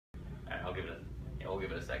I'll give it a, we'll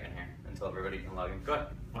give it a second here until everybody can log in. Go ahead.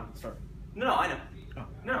 Start. No, I know. Oh.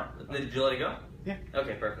 No, did you let it go? Yeah.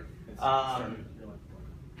 Okay, perfect.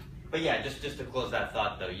 But yeah, just to close that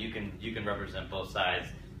thought though, you can represent both sides.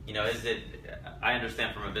 You know, I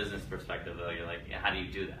understand from a business perspective though, you're like, how do you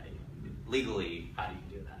do that? Legally, how do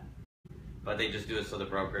you do that? But they just do it so the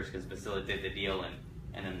brokers can facilitate the deal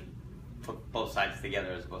and then put both sides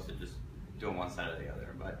together as opposed to just doing one side or the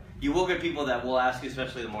other. But you will get people that will ask you,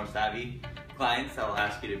 especially the more savvy clients, that will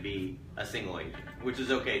ask you to be a single agent, which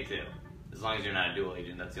is okay too, as long as you're not a dual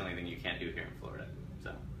agent. That's the only thing you can't do here in Florida.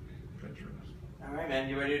 So. All right, man.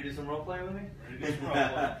 You ready to do some role playing with me? Ready to do some role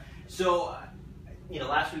playing. So, you know,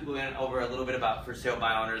 last week we went over a little bit about for sale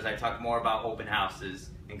by owners. I talked more about open houses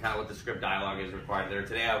and kind of what the script dialogue is required there.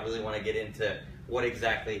 Today, I really want to get into what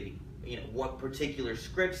exactly, you know, what particular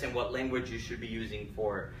scripts and what language you should be using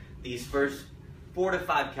for these first 4 to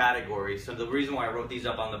 5 categories. So the reason why I wrote these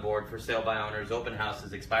up on the board for sale by owners, open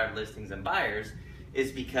houses, expired listings, and buyers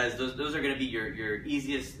is because those are going to be your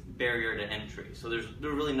easiest barrier to entry. So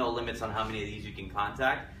there are really no limits on how many of these you can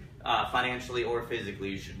contact, financially or physically.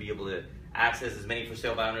 You should be able to access as many for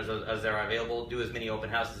sale by owners as are available, do as many open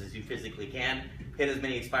houses as you physically can, hit as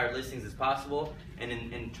many expired listings as possible, and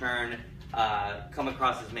in turn come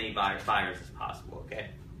across as many buyers as possible. Okay,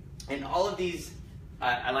 and all of these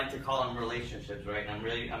I like to call them relationships, right?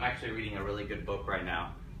 And I'm actually reading a really good book right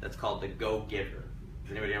now that's called The Go-Giver. Has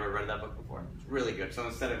anybody ever read that book before? It's really good. So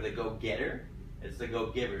instead of the go-getter, it's the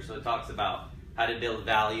go-giver. So it talks about how to build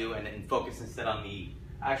value and focus instead on the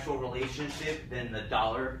actual relationship than the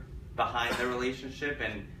dollar behind the relationship.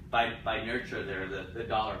 And by nurture there, the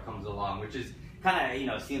dollar comes along, which is kind of, you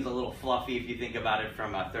know, seems a little fluffy if you think about it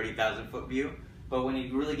from a 30,000 foot view. But when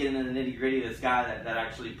you really get into the nitty gritty, this guy that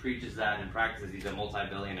actually preaches that and practices, he's a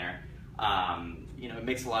multi-billionaire. You know, it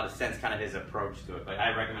makes a lot of sense, kind of his approach to it. But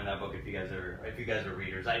I recommend that book if you guys are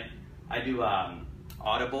readers. I do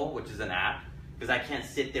Audible, which is an app, because I can't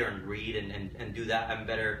sit there and read and do that. I'm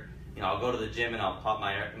better, you know, I'll go to the gym and I'll pop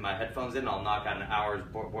my headphones in, and I'll knock out an hour's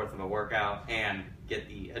worth of a workout and get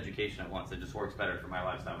the education at once. It just works better for my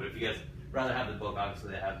lifestyle. But if you guys rather have the book,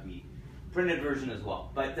 obviously they have the printed version as well.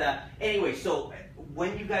 But anyway, so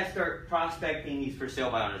when you guys start prospecting these for sale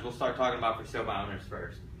by owners, we'll start talking about for sale by owners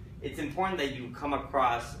first. It's important that you come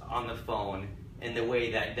across on the phone in the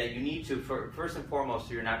way that you need to, first and foremost,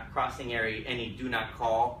 so you're not crossing any do not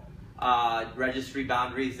call registry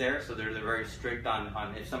boundaries there. So they're very strict on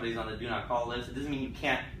if somebody's on the do not call list. It doesn't mean you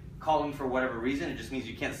can't call them for whatever reason. It just means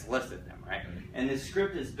you can't solicit them, right? And this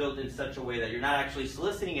script is built in such a way that you're not actually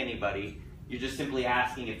soliciting anybody. You're just simply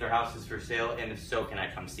asking if their house is for sale, and if so, can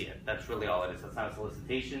I come see it? That's really all it is. That's not a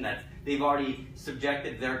solicitation. They've already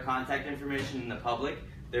subjected their contact information in the public.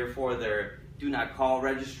 Therefore, their do not call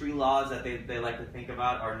registry laws that they like to think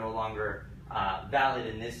about are no longer valid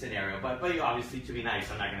in this scenario. But you obviously, to be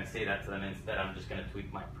nice, I'm not going to say that to them. Instead, I'm just going to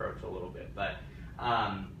tweak my approach a little bit. But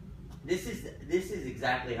this is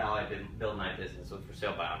exactly how I build my business with for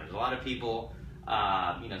sale by owners. A lot of people,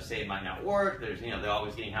 you know, say it might not work. There's, you know, they're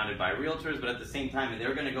always getting hounded by realtors, but at the same time,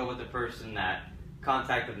 they're going to go with the person that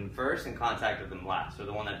contacted them first and contacted them last, or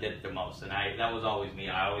the one that did it the most. And that was always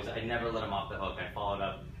me. I never let them off the hook. I followed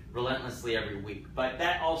up relentlessly every week. But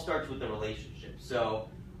that all starts with the relationship. So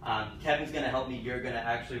Kevin's going to help me. You're going to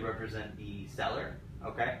actually represent the seller.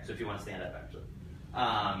 Okay. So if you want to stand up, actually.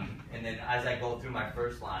 And then as I go through my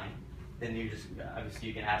first line, then you just obviously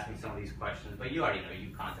you can ask me some of these questions. But you already know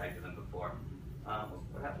you contacted them before.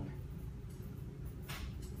 What happened?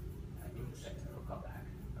 Give it a second, it'll come back.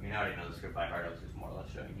 I mean, I already know the script by heart. I was just more or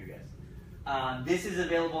less showing you guys. This is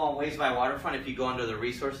available on Ways by Waterfront. If you go under the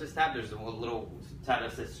Resources tab, there's a little tab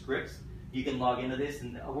that says Scripts. You can log into this,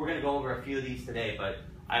 and we're going to go over a few of these today, but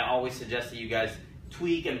I always suggest that you guys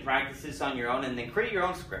tweak and practice this on your own, and then create your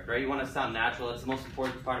own script, right? You want to sound natural. That's the most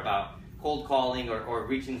important part about cold calling or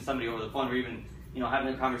reaching somebody over the phone, or even, you know,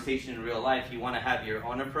 having a conversation in real life. You want to have your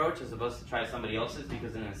own approach as opposed to try somebody else's,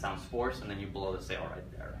 because then it sounds forced and then you blow the sale right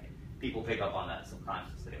there, right? People pick up on that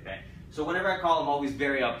subconsciously, okay? So whenever I call, I'm always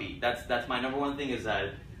very upbeat. That's my number one thing. Is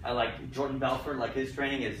I like Jordan Belfort, like his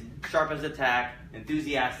training is sharp as a tack,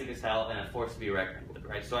 enthusiastic as hell, and a force to be reckoned with,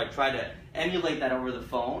 right? So I try to emulate that over the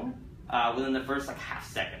phone within the first like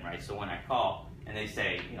half second, right? So when I call and they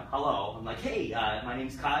say, you know, hello, I'm like, hey, my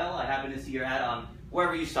name's Kyle. I happen to see your ad on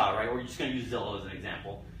wherever you saw, right? We're just going to use Zillow as an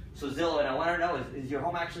example. So Zillow, and I want to know, is your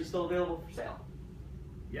home actually still available for sale?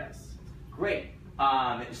 Yes. Great.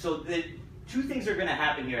 So the two things are going to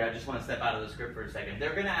happen here. I just want to step out of the script for a second.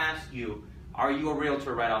 They're going to ask you, are you a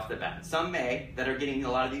realtor right off the bat? Some may, that are getting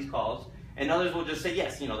a lot of these calls, and others will just say,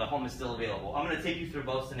 yes, you know, the home is still available. I'm going to take you through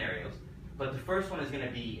both scenarios. but the first one is going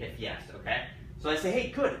to be if yes, okay? So I say, hey,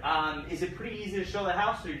 good. Is it pretty easy to show the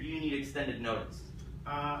house, or do you need extended notice?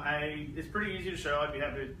 It's pretty easy to show. I'd be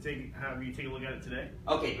happy to have you take a look at it today.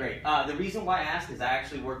 Okay, great. The reason why I ask is I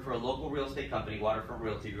actually work for a local real estate company, Waterfront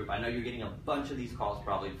Realty Group. I know you're getting a bunch of these calls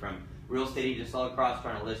probably from real estate agents all across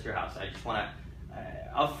trying to list your house. I just want to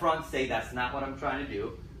upfront say that's not what I'm trying to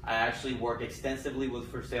do. I actually work extensively with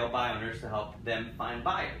for sale by owners to help them find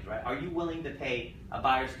buyers, right? Are you willing to pay a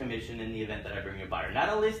buyer's commission in the event that I bring you a buyer? Not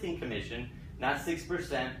a listing commission, not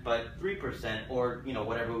 6%, but 3%, or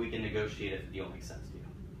whatever we can negotiate if the deal makes sense to you.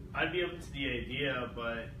 I'd be open to the idea,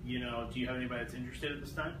 but do you have anybody that's interested at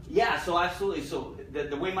this time? Yeah, so absolutely. So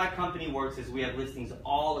the way my company works is we have listings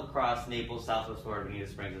all across Naples, Southwest Florida, Bonita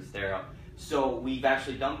Springs, Estero. So we've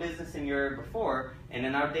actually done business in your area before, and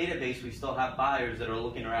in our database we still have buyers that are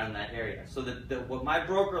looking around in that area. So what my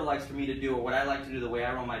broker likes for me to do, or what I like to do the way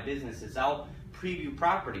I run my business, is I'll preview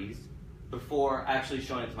properties before actually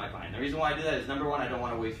showing it to my client. The reason why I do that is, number one, I don't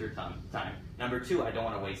want to waste your time. Number two, I don't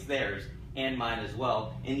want to waste theirs and mine as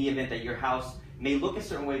well, in the event that your house may look a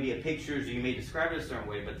certain way via pictures, or you may describe it a certain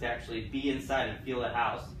way, but to actually be inside and feel the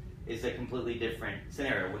house is a completely different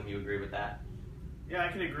scenario. Wouldn't you agree with that? Yeah, I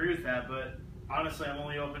can agree with that, but honestly, I'm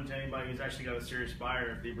only open to anybody who's actually got a serious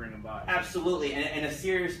buyer if they bring them by. Absolutely, and a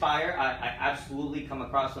serious buyer, I absolutely come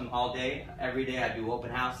across them all day, every day. I do open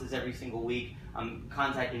houses every single week. I'm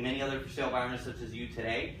contacting many other for sale by owners such as you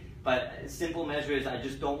today, but a simple measure is I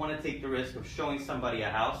just don't want to take the risk of showing somebody a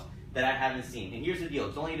house that I haven't seen. And here's the deal,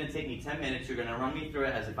 it's only going to take me 10 minutes. You're going to run me through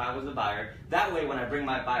it as if I was a buyer. That way, when I bring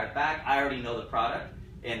my buyer back, I already know the product.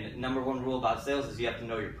 And number one rule about sales is you have to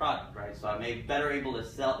know your product, right? So I'm better able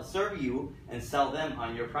to serve you and sell them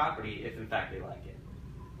on your property if in fact they like it.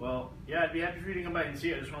 Well, yeah, I'd be happy for you to come by and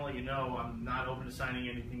see it. I just want to let you know I'm not open to signing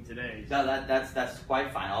anything today. No, that's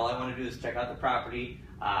quite fine. All I want to do is check out the property.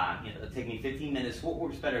 It'll take me 15 minutes. What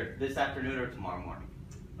works better, this afternoon or tomorrow morning?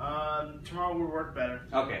 Tomorrow would work better.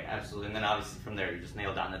 Okay, absolutely. And then obviously from there, you just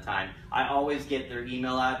nail down the time. I always get their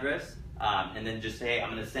email address. And then just say, hey,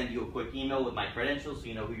 I'm going to send you a quick email with my credentials so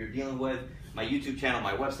you know who you're dealing with, my YouTube channel,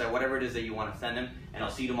 my website, whatever it is that you want to send them, and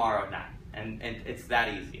I'll see you tomorrow at 9. And it's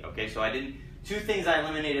that easy, okay? So two things I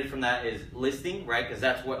eliminated from that is listing, right? Because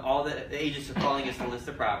that's what all the agents are calling us to list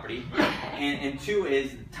the property. And two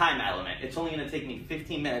is time element. It's only going to take me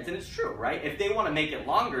 15 minutes, and it's true, right? If they want to make it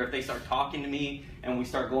longer, if they start talking to me and we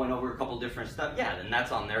start going over a couple different stuff, yeah, then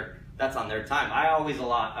that's on their time. I always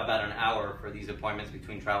allot about an hour for these appointments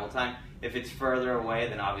between travel time. If it's further away,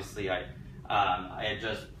 then obviously I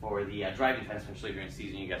adjust for the driving time, especially during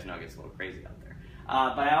season. You guys know it gets a little crazy out there.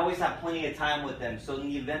 But I always have plenty of time with them. So in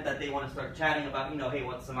the event that they want to start chatting about, hey,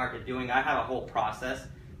 what's the market doing? I have a whole process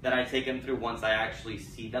that I take them through once I actually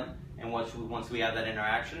see them and once we have that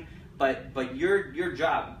interaction. But your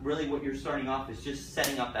job, really what you're starting off is just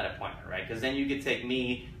setting up that appointment, right? Because then you could take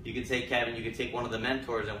me, you could take Kevin, you could take one of the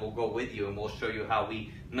mentors, and we'll go with you and we'll show you how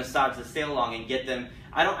we massage the sale along and get them.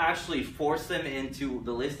 I don't actually force them into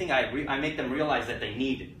the listing. I make them realize that they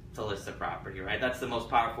need to list the property, right? That's the most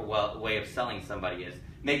powerful way of selling somebody is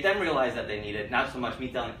make them realize that they need it, not so much me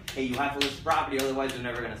telling, hey, you have to list the property, otherwise you're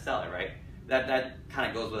never going to sell it, right? That kind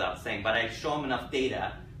of goes without saying, but I show them enough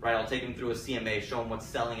data. Right, I'll take them through a CMA, show them what's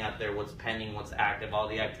selling out there, what's pending, what's active, all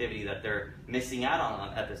the activity that they're missing out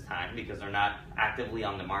on at this time because they're not actively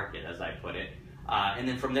on the market, as I put it. And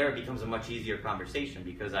then from there, it becomes a much easier conversation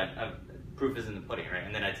because proof is in the pudding, right?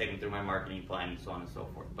 And then I take them through my marketing plan and so on and so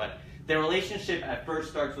forth. But their relationship at first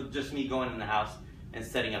starts with just me going in the house and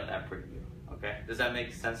setting up that preview. Okay, does that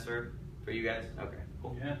make sense for you guys? Okay,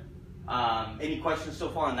 cool. Yeah. Any questions so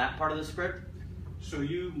far on that part of the script? So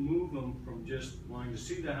you move them from just wanting to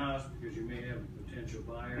see the house because you may have a potential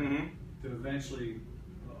buyer to eventually,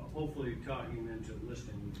 hopefully, talking them into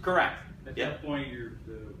listing. Correct. At that point,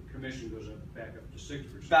 the commission goes back up to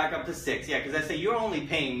 6%. Back up to 6, yeah. Because I say you're only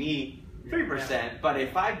paying me 3%, but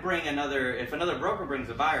if another broker brings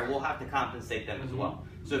a buyer, we'll have to compensate them as well.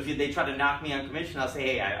 So if they try to knock me on commission, I'll say,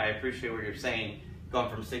 hey, I appreciate what you're saying, going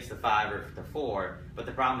from 6 to 5 or to 4, but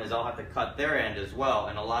the problem is I'll have to cut their end as well,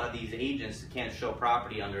 and a lot of these agents can't show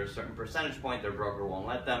property under a certain percentage point. Their broker won't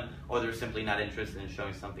let them, or they're simply not interested in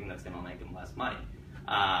showing something that's going to make them less money,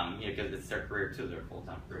 because it's their career too, their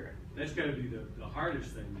full-time career. That's got to be the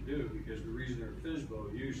hardest thing to do, because the reason they're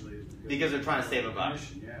FSBO usually is because they're trying to save a buck.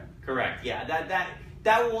 Yeah. Correct. Yeah. That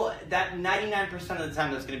 99% of the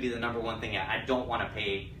time that's going to be the number one thing. I don't want to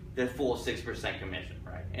pay the full 6% commission,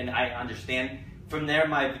 right? And I understand. From there,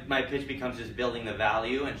 my pitch becomes just building the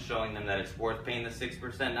value and showing them that it's worth paying the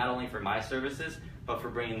 6%, not only for my services, but for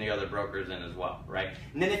bringing the other brokers in as well, right?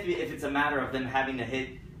 And then if it's a matter of them having to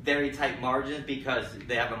hit very tight margins because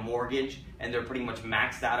they have a mortgage and they're pretty much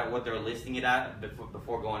maxed out at what they're listing it at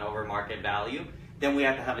before going over market value, then we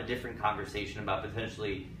have to have a different conversation about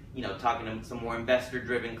potentially, talking to some more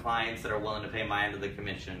investor-driven clients that are willing to pay my end of the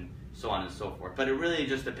commission, so on and so forth. But it really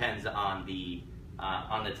just depends on the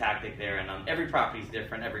tactic there, and every property is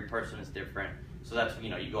different, every person is different. So that's,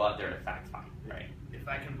 you go out there to fact find, right? If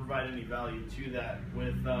I can provide any value to that,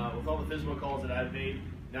 with all the physical calls that I've made,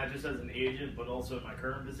 not just as an agent, but also in my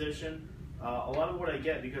current position, a lot of what I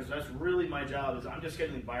get, because that's really my job, is I'm just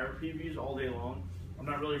getting buyer previews all day long. I'm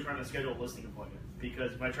not really trying to schedule a listing appointment,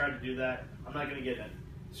 because if I try to do that, I'm not going to get in.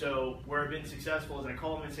 So where I've been successful is I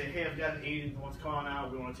call them and say, hey, I've got an agent that wants to come on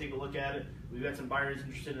out. We want to take a look at it. We've got some buyers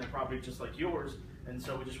interested in a property just like yours, and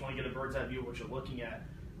so we just want to get a bird's eye view of what you're looking at.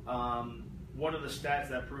 One of the stats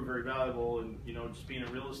that prove very valuable, and just being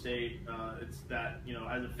in real estate, it's that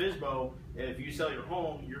as a FSBO, if you sell your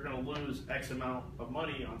home, you're going to lose X amount of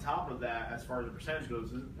money on top of that as far as the percentage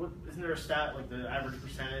goes. Isn't there a stat like the average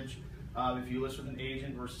percentage if you list with an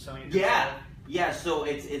agent versus selling it yourself? Yeah. So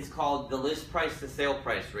it's called the list price to sale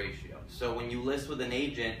price ratio. So when you list with an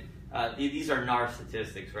agent, these are NAR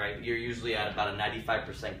statistics, right? You're usually at about a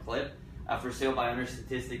 95% clip. For sale by owner,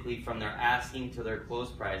 statistically, from their asking to their close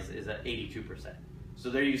price is at 82%. So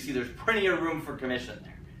there you see there's plenty of room for commission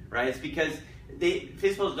there, right? It's because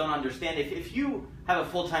FSBOs don't understand. If you have a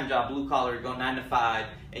full-time job, blue collar, go 9 to 5,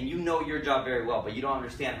 and you know your job very well, but you don't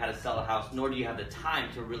understand how to sell a house, nor do you have the time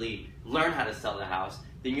to really learn how to sell the house,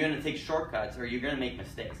 then you're going to take shortcuts or you're going to make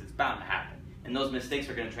mistakes. It's bound to happen. And those mistakes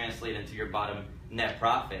are going to translate into your bottom net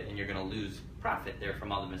profit, and you're going to lose profit there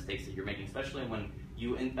from all the mistakes that you're making, especially when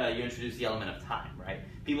you introduce the element of time, right?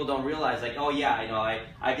 People don't realize, like, oh yeah,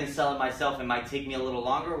 I can sell it myself. It might take me a little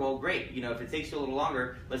longer. Well, great. If it takes you a little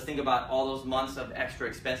longer, let's think about all those months of extra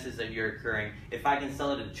expenses that you're incurring. If I can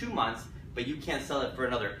sell it in 2 months, but you can't sell it for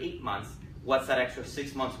another 8 months, what's that extra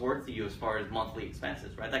 6 months worth to you as far as monthly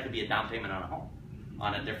expenses, right? That could be a down payment on a home,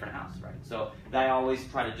 on a different house, right? So I always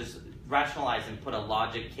try to just rationalize and put a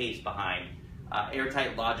logic case behind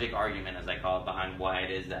airtight logic argument, as I call it, behind why it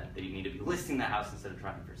is that you need to be listing the house instead of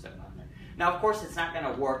trying for sale on there. Now, of course, it's not going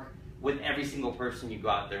to work with every single person you go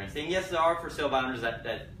out there and saying, yes, there are for sale by owners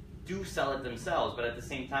that do sell it themselves, but at the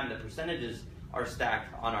same time, the percentages are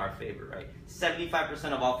stacked on our favor, right?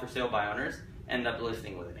 75% of all for sale by owners end up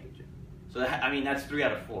listing with an agent. So that's 3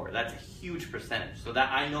 out of 4. That's a huge percentage. So that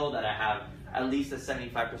I know that I have at least a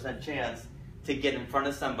 75% chance to get in front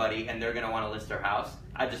of somebody and they're going to want to list their house.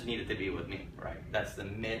 I just need it to be with me, right? That's the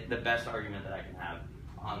best argument that I can have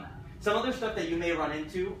on that. Some other stuff that you may run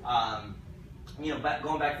into,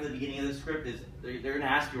 going back to the beginning of the script, is they're going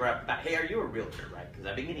to ask you right about, hey, are you a realtor, right? Because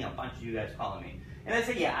I've been getting a bunch of you guys calling me. And I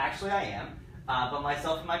say, yeah, actually I am. But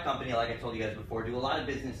myself and my company, like I told you guys before, do a lot of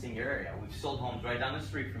business in your area. We've sold homes right down the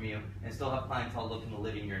street from you and still have clientele looking to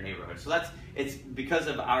live in your neighborhood. So it's because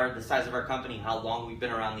of the size of our company, how long we've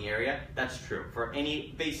been around the area. That's true. For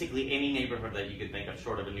basically any neighborhood that you could think of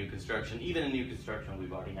short of a new construction, even a new construction,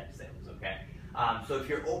 we've already had sales, okay? So if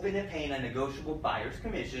you're open to paying a negotiable buyer's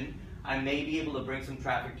commission, I may be able to bring some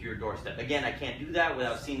traffic to your doorstep. Again, I can't do that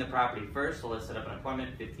without seeing the property first, so let's set up an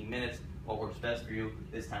appointment, 15 minutes, what works best for you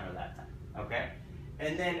this time or that time. Okay,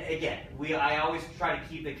 and then again, I always try to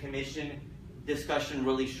keep the commission discussion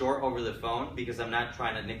really short over the phone because I'm not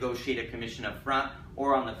trying to negotiate a commission up front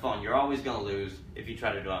or on the phone. You're always going to lose if you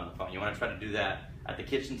try to do it on the phone. You want to try to do that at the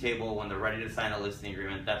kitchen table when they're ready to sign a listing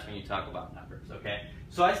agreement. That's when you talk about numbers. Okay,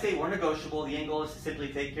 so I say we're negotiable. The end goal is to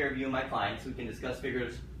simply take care of you and my clients. We can discuss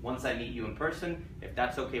figures once I meet you in person. If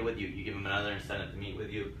that's okay with you, you give them another incentive to meet with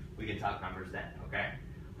you. We can talk numbers then. Okay.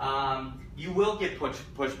 You will get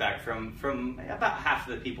pushback from about half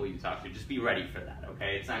of the people you talk to. Just be ready for that,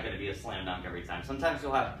 okay? It's not going to be a slam dunk every time. Sometimes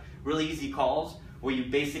you'll have really easy calls where you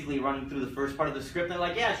basically run through the first part of the script and they're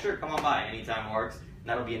like, yeah, sure, come on by, anytime works. And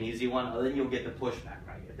that'll be an easy one. And then you'll get the pushback,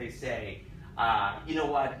 right? If they say, you know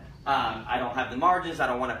what, I don't have the margins, I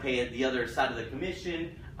don't want to pay the other side of the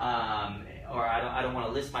commission, or I don't want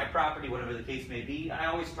to list my property, whatever the case may be, I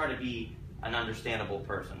always try to be an understandable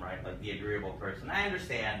person, right? Like the agreeable person. I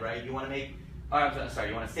understand, right? You want to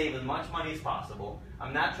you want to save as much money as possible.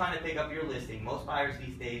 I'm not trying to pick up your listing. Most buyers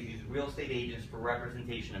these days use real estate agents for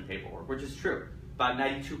representation and paperwork, which is true. About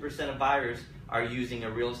 92% of buyers are using a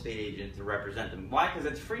real estate agent to represent them. Why?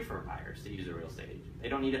 Because it's free for buyers to use a real estate agent. They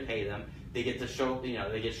don't need to pay them. They get to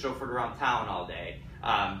they get chauffeured around town all day.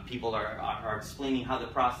 People are explaining how the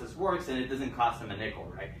process works, and it doesn't cost them a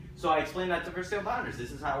nickel, right? So I explain that to for sale buyers.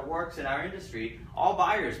 This is how it works in our industry. All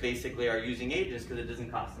buyers basically are using agents because it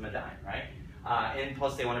doesn't cost them a dime, right? And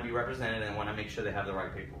plus they want to be represented and want to make sure they have the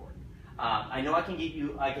right paperwork. I know I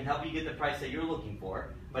can help you get the price that you're looking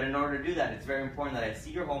for. But in order to do that, it's very important that I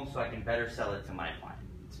see your home so I can better sell it to my client.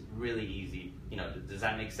 It's really easy. You know, does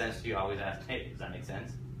that make sense to you? I always ask, hey, does that make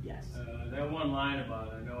sense? Yes. That one line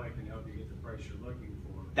about, I know I can help you get the price you're looking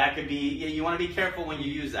for. That could be, you want to be careful when you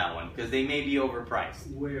use that one because they may be overpriced.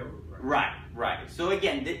 Way overpriced. Right. So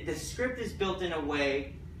again, the script is built in a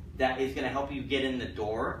way that is going to help you get in the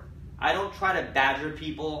door. I don't try to badger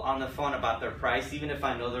people on the phone about their price, even if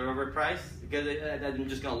I know they're overpriced, because I'm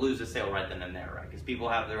just going to lose the sale right then and there, right? Because people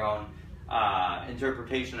have their own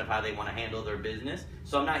interpretation of how they want to handle their business.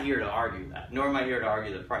 So I'm not here to argue that, nor am I here to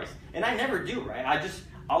argue the price. And I never do, right?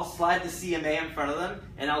 I'll slide the CMA in front of them,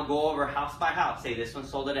 and I'll go over house by house. Say, this one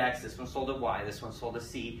sold at X, this one sold at Y, this one sold at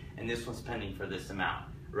C, and this one's pending for this amount,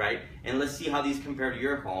 right? And let's see how these compare to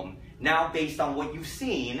your home. Now, based on what you've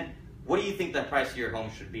seen, what do you think the price of your home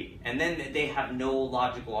should be? And then they have no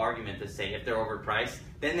logical argument to say if they're overpriced.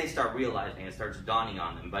 Then they start realizing, it starts dawning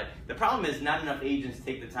on them. But the problem is not enough agents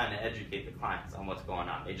take the time to educate the clients on what's going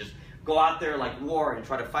on. They just go out there like war and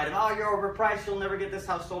try to fight it. Oh, you're overpriced, you'll never get this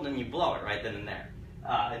house sold, and you blow it right then and there.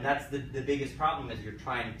 And that's the biggest problem is you're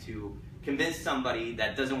trying to convince somebody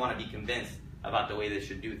that doesn't want to be convinced about the way they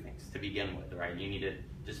should do things to begin with, right? You need to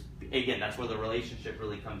just, again, that's where the relationship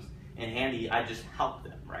really comes in handy. I just help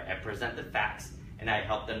them, right? I present the facts and I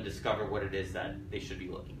help them discover what it is that they should be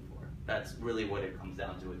looking for. That's really what it comes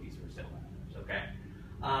down to with these for sale matters, okay?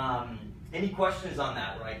 Any questions on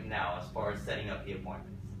that right now as far as setting up the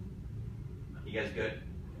appointments? You guys good?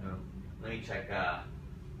 No. Let me check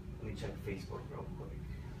Facebook real quick.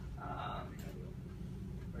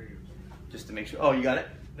 Just to make sure. Oh, you got it?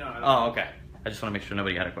 No, I don't. Oh, okay. I just want to make sure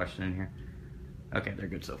nobody had a question in here. Okay, they're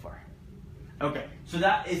good so far. Okay, so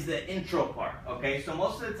that is the intro part. Okay, so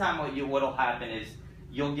most of the time what'll happen is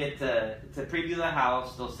you'll get to preview the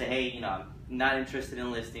house. They'll say, hey, you know, I'm not interested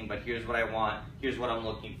in listing, but here's what I want. Here's what I'm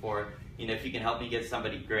looking for. You know, if you can help me get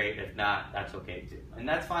somebody, great. If not, that's okay too. And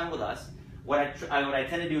that's fine with us. What I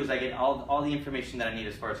tend to do is I get all the information that I need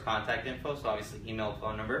as far as contact info, so obviously email,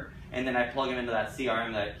 phone number, and then I plug them into that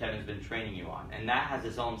CRM that Kevin's been training you on. And that has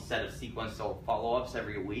its own set of sequential follow-ups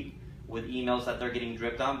every week with emails that they're getting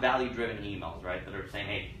dripped on, value-driven emails, right, that are saying,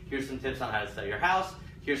 hey, here's some tips on how to sell your house,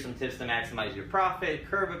 here's some tips to maximize your profit,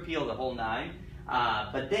 curb appeal, the whole nine.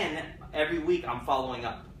 But then every week I'm following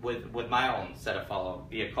up with my own set of follow-up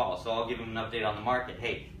via call. So I'll give them an update on the market.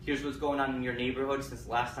 Hey, here's what's going on in your neighborhood since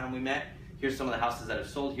the last time we met. Here's some of the houses that have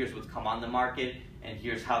sold. Here's what's come on the market, and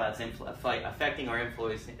here's how that's affecting or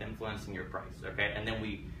influencing your price. Okay, and then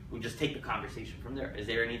we just take the conversation from there. Is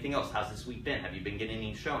there anything else? How's this week been? Have you been getting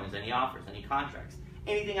any showings, any offers, any contracts,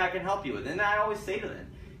 anything I can help you with? And I always say to them,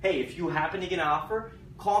 hey, if you happen to get an offer,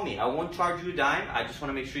 call me. I won't charge you a dime. I just want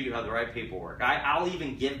to make sure you have the right paperwork. I'll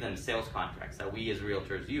even give them sales contracts that we as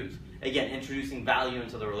realtors use. Again, introducing value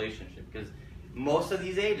into the relationship, because most of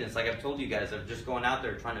these agents, like I've told you guys, are just going out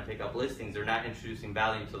there trying to pick up listings. They're not introducing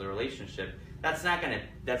value to the relationship. That's not gonna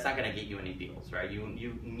get you any deals, right? You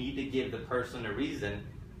need to give the person a reason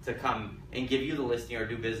to come and give you the listing or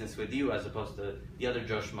do business with you, as opposed to the other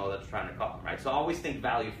Joe Schmo that's trying to call them, right? So always think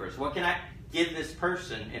value first. What can I give this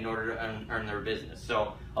person in order to earn their business?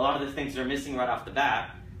 So a lot of the things they're missing right off the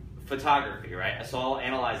bat, photography, right? So I'll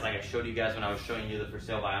analyze, like I showed you guys when I was showing you the for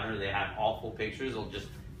sale by owner. They have awful pictures. They'll just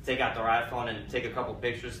take out their iPhone and take a couple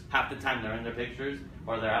pictures. Half the time they're in their pictures,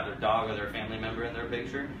 or they have their dog or their family member in their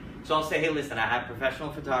picture. So I'll say, hey, listen, I have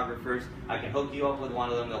professional photographers. I can hook you up with one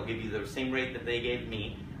of them. They'll give you the same rate that they gave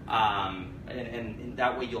me. And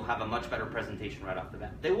that way you'll have a much better presentation right off the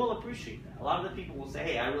bat. They will appreciate that. A lot of the people will say,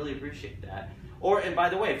 hey, I really appreciate that. And by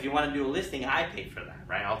the way, if you want to do a listing, I pay for that,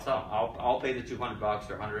 right? I'll tell them, I'll pay the $200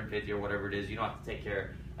 or $150 or whatever it is. You don't have to take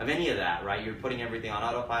care of any of that, right? You're putting everything on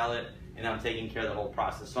autopilot, and I'm taking care of the whole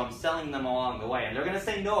process. So I'm selling them along the way. And they're going to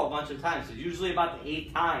say no a bunch of times. So usually about the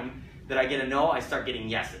 8th time that I get a no, I start getting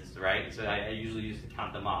yeses, right? So I usually used to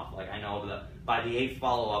count them off. Like I know that by the 8th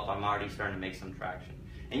follow-up, I'm already starting to make some traction.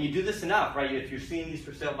 And you do this enough, right? If you're seeing these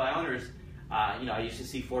for sale by owners, I used to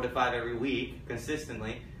see 4 to 5 every week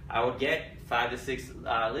consistently. I would get 5 to 6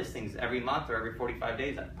 listings every month or every 45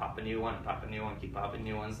 days. I'd pop a new one, keep popping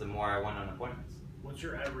new ones the more I went on appointments. What's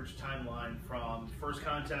your average timeline from first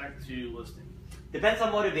contact to listing? Depends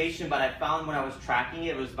on motivation, but I found when I was tracking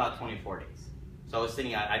it was about 24 days. So I was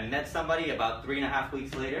sitting out, I met somebody about 3.5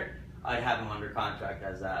 weeks later, I'd have them under contract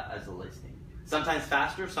as a listing. Sometimes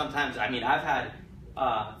faster, sometimes, I've had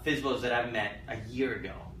FSBOs that I've met a year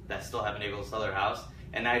ago that still haven't been able to sell their house,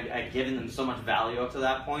 and I've given them so much value up to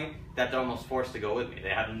that point that they're almost forced to go with me. They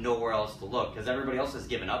have nowhere else to look because everybody else has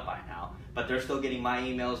given up by now, but they're still getting my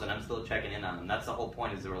emails and I'm still checking in on them. That's the whole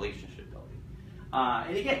point, is the relationship building.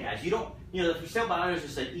 And again, guys, You know, the for sale by owner is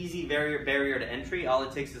just an easy barrier to entry. All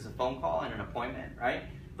it takes is a phone call and an appointment, right?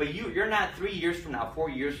 But you're not 3 years from now, 4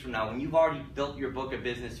 years from now, when you've already built your book of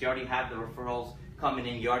business, you already have the referrals coming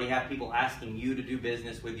in, you already have people asking you to do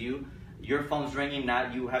business with you, your phone's ringing,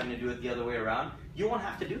 not you having to do it the other way around, you won't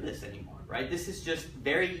have to do this anymore, right? This is just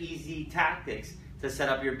very easy tactics to set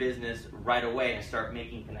up your business right away and start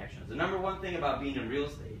making connections. The number one thing about being in real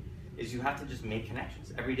estate is you have to just make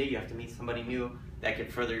connections. Every day you have to meet somebody new that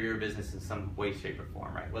could further your business in some way, shape, or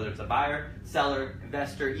form, right? Whether it's a buyer, seller,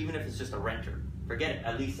 investor, even if it's just a renter. Forget it.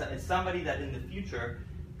 At least it's somebody that in the future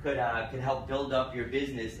could help build up your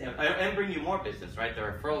business and bring you more business, right? The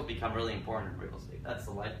referrals become really important in real estate. That's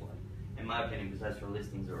the lifeblood, in my opinion, besides for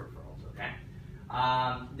listings or referrals, okay?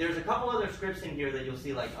 There's a couple other scripts in here that you'll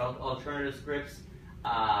see, like alternative scripts,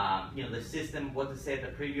 you know, the system, what to say at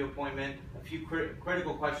the preview appointment, a few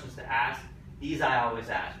critical questions to ask. These I always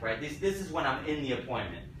ask, right? This is when I'm in the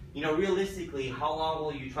appointment. You know, realistically, how long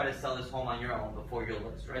will you try to sell this home on your own before your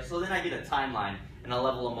list, right? So then I get a timeline and a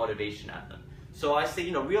level of motivation at them. So I say,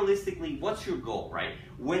 you know, realistically, what's your goal, right?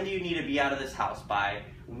 When do you need to be out of this house by?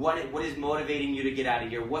 What is motivating you to get out of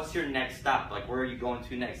here? What's your next stop? Like, where are you going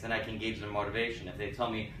to next? Then I can gauge their motivation. If they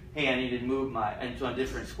tell me, hey, I need to move into a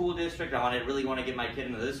different school district, I really want to get my kid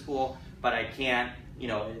into this school, but I can't, you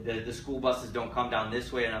know, the school buses don't come down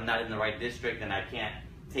this way and I'm not in the right district and I can't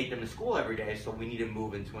take them to school every day, so we need to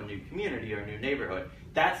move into a new community or a new neighborhood.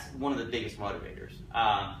 That's one of the biggest motivators.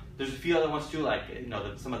 There's a few other ones too, like, you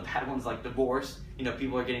know, some of the bad ones, like divorce. You know,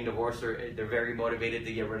 people are getting divorced, or they're very motivated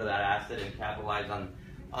to get rid of that asset and capitalize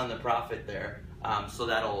on the profit there. So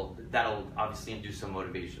that'll obviously induce some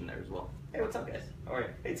motivation there as well. Hey, what's up, guys? How are you?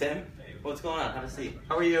 Hey, Tim. Hey. What's going on? Have a seat.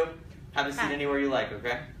 How are you? Have a seat anywhere you like,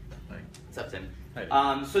 okay? Hi. What's up, Tim?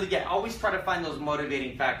 Hi. So again, always try to find those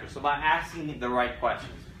motivating factors. So by asking the right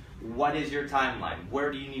questions. What is your timeline?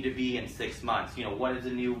 Where do you need to be in 6 months? You know, what is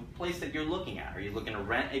the new place that you're looking at? Are you looking to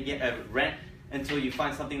rent until you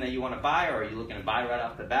find something that you want to buy, or are you looking to buy right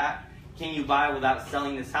off the bat? Can you buy without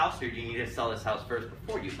selling this house, or do you need to sell this house first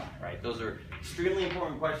before you buy, right? Those are extremely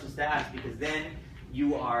important questions to ask, because then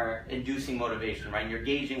you are inducing motivation, right? And you're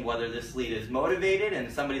gauging whether this lead is motivated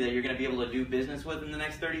and somebody that you're going to be able to do business with in the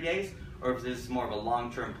next 30 days, or if this is more of a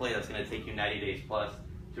long-term play that's going to take you 90 days plus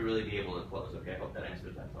to really be able to close. Okay, I hope that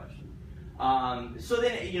answers that question. So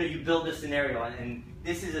then, you know, you build a scenario, and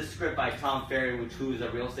this is a script by Tom Ferry, who's a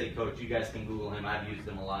real estate coach. You guys can Google him. I've used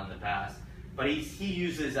him a lot in the past. But he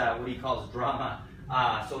uses what he calls drama.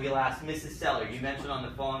 So he'll ask, Mrs. Seller, you mentioned on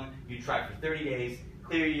the phone you tried for 30 days.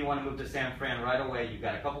 Clearly you want to move to San Fran right away. You've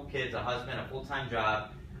got a couple kids, a husband, a full-time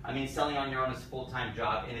job. I mean, selling on your own is a full-time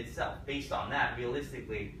job in itself. Based on that,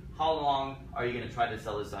 realistically, how long are you going to try to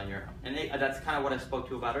sell this on your own? And that's kind of what I spoke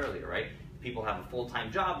to about earlier, right? People have a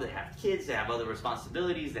full-time job, they have kids, they have other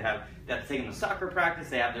responsibilities, they have to take them to soccer practice,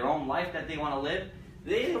 they have their own life that they want to live.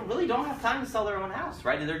 They really don't have time to sell their own house,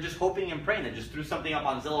 right? And they're just hoping and praying. They just threw something up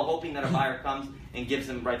on Zillow, hoping that a buyer comes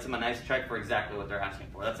and writes them a nice check for exactly what they're asking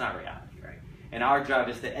for. That's not reality, right? And our job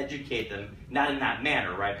is to educate them, not in that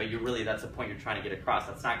manner, right? But that's the point you're trying to get across.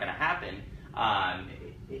 That's not going to happen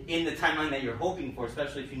in the timeline that you're hoping for,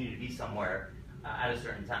 especially if you need to be somewhere at a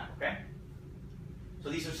certain time, okay? So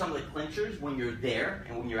these are some of the clinchers when you're there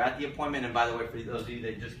and when you're at the appointment. And by the way, for those of you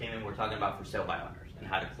that just came in, we're talking about for sale by owners and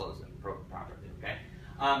how to close them properly, okay?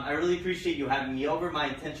 I really appreciate you having me over. My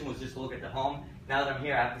intention was just to look at the home. Now that I'm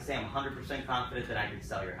here, I have to say I'm 100% confident that I can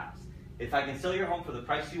sell your house. If I can sell your home for the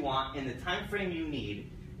price you want in the time frame you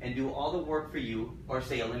need and do all the work for you, or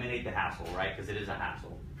say eliminate the hassle, right? Because it is a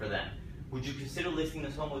hassle for them. Would you consider listing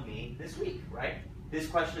this home with me this week, right? This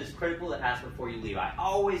question is critical to ask before you leave. I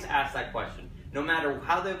always ask that question. No matter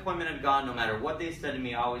how the appointment had gone, no matter what they said to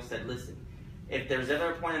me, I always said, listen, if there's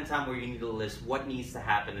ever a point in time where you need to list, what needs to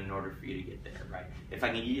happen in order for you to get there, right? If I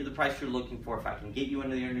can get you the price you're looking for, if I can get you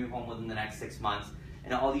into your new home within the next 6 months,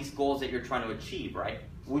 and all these goals that you're trying to achieve, right?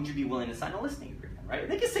 Would you be willing to sign a listing agreement, right?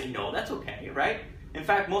 They can say no, that's okay, right? In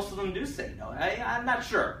fact, most of them do say no. I'm not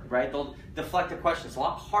sure, right? They'll deflect the question. It's a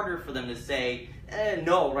lot harder for them to say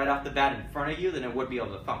no right off the bat in front of you than it would be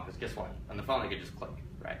over the phone, because guess what? On the phone, they could just click,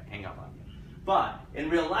 right? Hang up on you. But in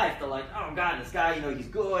real life, they're like, oh God, this guy, he's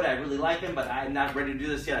good, I really like him, but I'm not ready to do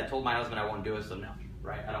this yet. I told my husband I won't do it, so no,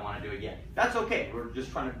 right? I don't want to do it yet. That's okay. We're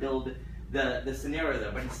just trying to build the scenario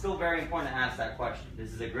there, but it's still very important to ask that question.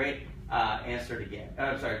 This is a great answer to get.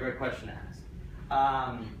 Great question to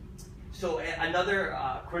ask. So another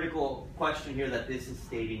critical question here that this is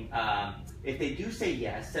stating, if they do say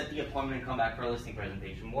yes, set the appointment and come back for a listing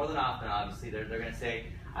presentation. More than often, obviously, they're going to say,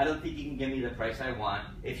 I don't think you can give me the price I want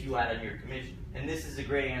if you add on your commission. And this is a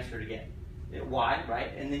great answer to get. Why,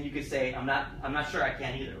 right? And then you could say, I'm not sure I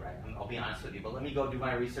can either, right? I'll be honest with you, but let me go do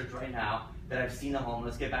my research right now that I've seen the home.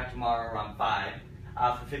 Let's get back tomorrow around 5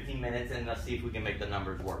 for 15 minutes, and let's see if we can make the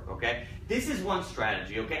numbers work, okay? This is one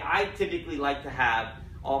strategy, okay? I typically like to have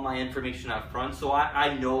all my information up front, so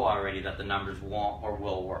I know already that the numbers won't or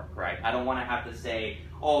will work, right? I don't want to have to say,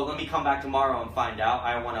 oh, let me come back tomorrow and find out.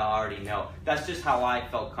 I want to already know. That's just how I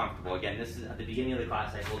felt comfortable. Again, this is at the beginning of the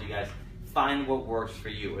class, I told you guys, find what works for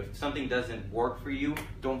you. If something doesn't work for you,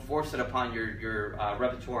 don't force it upon your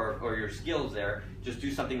repertoire or your skills there. Just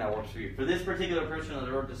do something that works for you. For this particular person that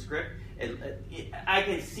wrote the script, I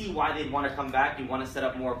can see why they'd want to come back. You want to set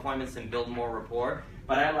up more appointments and build more rapport,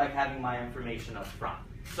 but I like having my information up front.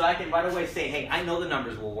 So I can right away say, hey, I know the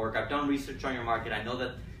numbers will work. I've done research on your market. I know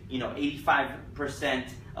that 85%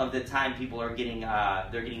 of the time people are getting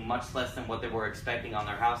they're getting much less than what they were expecting on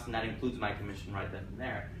their house, and that includes my commission right then and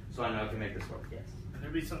there. So I know I can make this work. Yes. And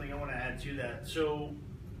there'd be something I want to add to that. So,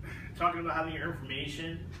 talking about having your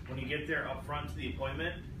information when you get there up front to the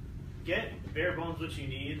appointment, get bare bones what you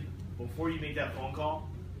need before you make that phone call,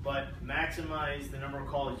 but maximize the number of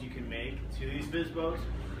calls you can make to these FSBOs,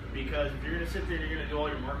 because if you're going to sit there and you're going to do all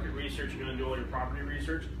your market research, you're going to do all your property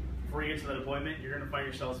research, before you get to that appointment, you're going to find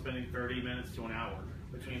yourself spending 30 minutes to an hour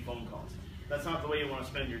between phone calls. That's not the way you want to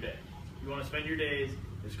spend your day. You want to spend your days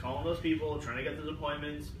just calling those people, trying to get those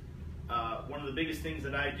appointments. One of the biggest things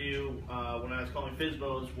that I do when I was calling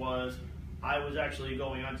FSBOs was I was actually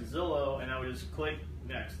going onto Zillow and I would just click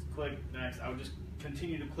next. I would just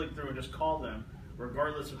continue to click through and just call them,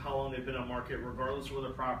 regardless of how long they've been on market, regardless of where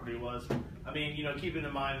their property was. I mean, keeping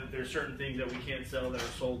in mind that there's certain things that we can't sell that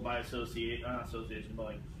are sold by association, but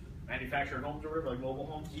like manufactured homes or whatever, like mobile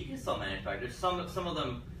homes. You can sell manufacturers. Some of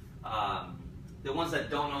them, the ones that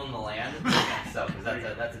don't own the land, you can't sell because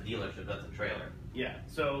that's a dealership, that's a trailer. Yeah,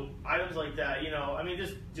 so items like that, I mean,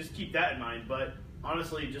 just keep that in mind. But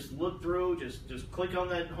honestly, just look through, just click on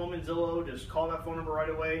that home in Zillow, just call that phone number right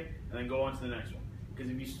away, and then go on to the next one. Because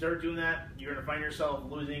if you start doing that, you're going to find yourself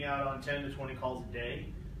losing out on 10 to 20 calls a day.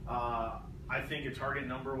 I think a target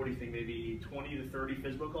number, what do you think, maybe 20 to 30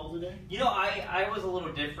 FSBO calls a day? I was a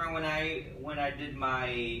little different when I did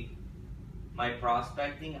my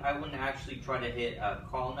prospecting. I wouldn't actually try to hit a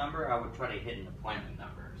call number. I would try to hit an appointment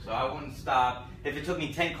number. So I wouldn't stop. If it took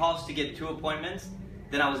me 10 calls to get 2 appointments,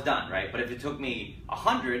 then I was done, right? But if it took me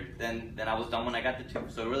 100, then I was done when I got the 2.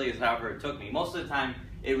 So it really is however it took me. Most of the time,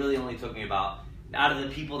 it really only took me about, out of the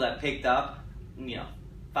people that picked up,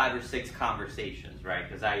 5 or 6 conversations, right?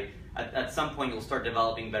 Because at some point you'll start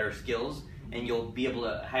developing better skills and you'll be able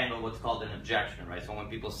to handle what's called an objection, right? So when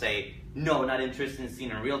people say, no, not interested in seeing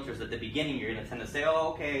realtors, at the beginning you're going to tend to say, oh,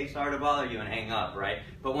 okay, sorry to bother you, and hang up, right?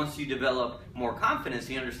 But once you develop more confidence,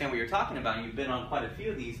 you understand what you're talking about, and you've been on quite a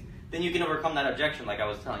few of these, then you can overcome that objection like I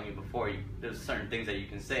was telling you before. There's certain things that you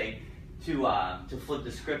can say to flip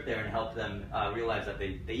the script there and help them realize that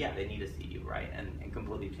they need to see you, right? And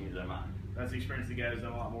completely change their mind. That's the experience the guy has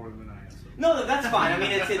done a lot more than I have. So. No, that's fine. I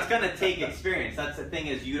mean, it's going to take experience. That's the thing,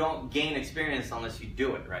 is you don't gain experience unless you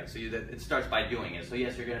do it, right? So it starts by doing it. So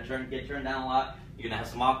yes, you're going to get turned down a lot. You're going to have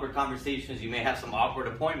some awkward conversations. You may have some awkward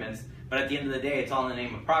appointments. But at the end of the day, it's all in the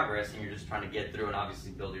name of progress, and you're just trying to get through and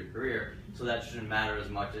obviously build your career. So that shouldn't matter as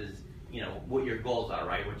much as what your goals are,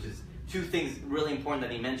 right? Which is 2 things really important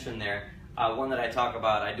that he mentioned there. One that I talk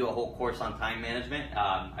about, I do a whole course on time management.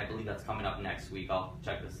 I believe that's coming up next week. I'll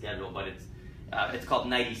check the schedule, but it's called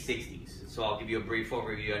 90/60s. So I'll give you a brief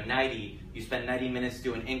overview. At 90, you spend 90 minutes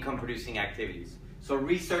doing income-producing activities. So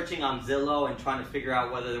researching on Zillow and trying to figure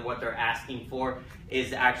out whether what they're asking for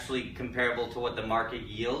is actually comparable to what the market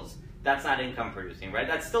yields. That's not income-producing, right?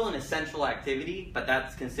 That's still an essential activity, but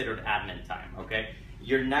that's considered admin time, okay?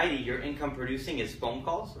 Your 90, your income-producing is phone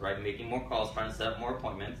calls, right? Making more calls, trying to set up more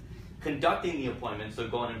appointments. Conducting the appointments, so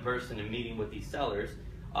going in person and meeting with these sellers,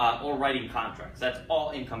 or writing contracts. That's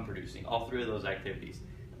all income producing, all 3 of those activities.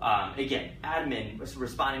 Again, admin,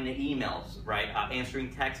 responding to emails, right?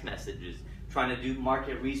 Answering text messages, trying to do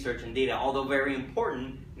market research and data, although very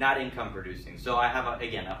important, not income producing. So I have,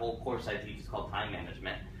 a whole course I teach. It's called time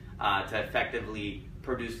management, to effectively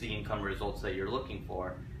produce the income results that you're looking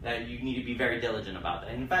for. You need to be very diligent about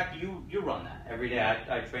that. And in fact, you run that. Every day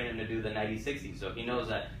I train him to do the 90/60. So he knows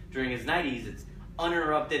that during his 90s, it's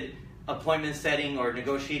uninterrupted appointment setting or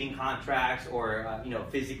negotiating contracts or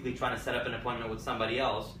physically trying to set up an appointment with somebody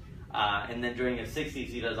else. And then during his 60s,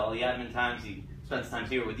 he does all the admin times. He spends time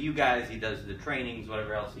here with you guys. He does the trainings,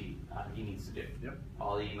 whatever else he needs to do. Yep.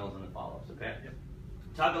 All the emails and the follow-ups, okay? Yep.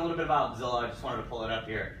 Talk a little bit about Zillow. I just wanted to pull it up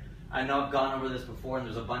here. I know I've gone over this before, and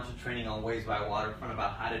there's a bunch of training on Ways by Waterfront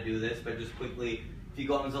about how to do this, but just quickly, if you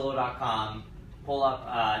go on Zillow.com, pull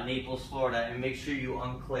up Naples, Florida, and make sure you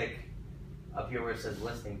unclick up here where it says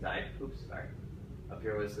listing type, oops, sorry, up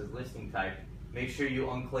here where it says listing type, make sure you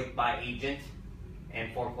unclick by agent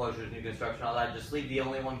and foreclosures, new construction, all that. Just leave the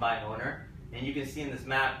only one by owner. And you can see in this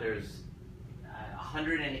map there's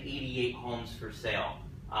 188 homes for sale.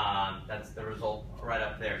 That's the result right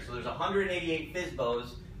up there. So there's 188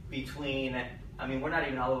 FSBOs between, I mean, we're not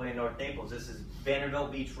even all the way in North Naples. This is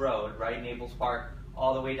Vanderbilt Beach Road, right, Naples Park,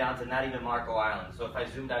 all the way down to not even Marco Island. So if I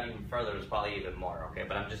zoomed out even further, there's probably even more, okay?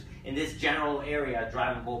 But I'm just, in this general area,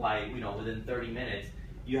 drivable by, you know, within 30 minutes,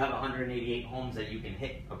 you have 188 homes that you can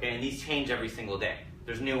hit, okay? And these change every single day.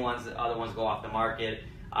 There's new ones, other ones go off the market.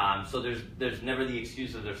 So there's never the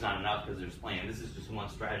excuse that there's not enough because there's plenty. This is just one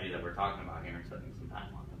strategy that we're talking about here and spending some time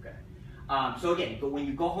on, okay? So again, when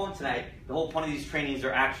you go home tonight, the whole point of these trainings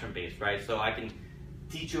are action-based, right? So I can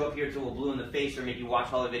teach you up here till we're blue in the face or make you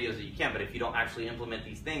watch all the videos that you can, but if you don't actually implement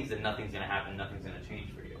these things, then nothing's gonna happen, nothing's gonna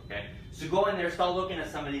change for you, okay? So go in there, start looking at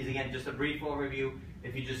some of these. Again, just a brief overview.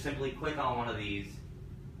 If you just simply click on one of these,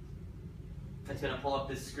 it's gonna pull up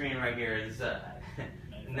this screen right here. This is a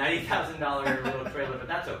 $90,000 little trailer, but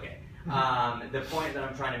that's okay. The point that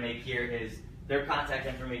I'm trying to make here is their contact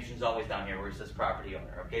information is always down here where it says property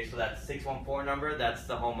owner, okay? So that 614 number, that's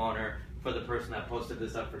the homeowner for the person that posted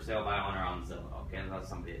this up for sale by owner on Zillow, okay? And that's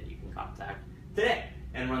somebody that you can contact today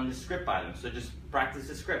and run the script by them. So just practice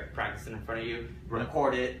the script, practice it in front of you,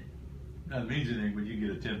 record it. That means anything, but you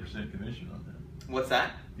get a 10% commission on that. What's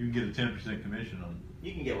that? You can get a 10% commission on it.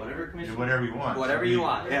 You can get whatever commission. Whatever you want. Whatever you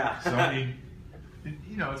want, yeah. So I mean,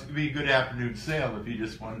 you know, it's gonna be a good afternoon sale if you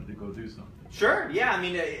just wanted to go do something. Sure, yeah. I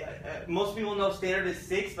mean, most people know standard is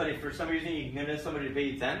 6, but if for some reason you can convince somebody to pay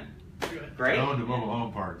you 10, great. I owned a mobile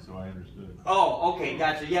home park, so I understood. Oh, okay,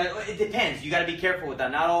 gotcha. Yeah, it depends. You got to be careful with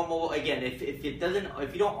that. Not all mobile. Again, if you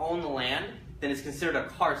don't own the land, then it's considered a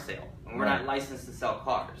car sale, and we're not licensed to sell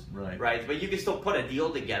cars. Right. Right. But you can still put a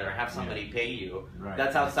deal together and have somebody pay you. Right.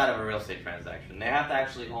 That's outside of a real estate transaction. They have to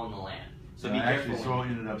actually own the land. So be careful. I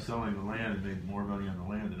ended up selling the land and made more money on the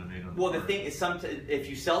land than I made on the Well, park. the thing is, if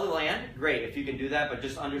you sell the land, great, if you can do that, but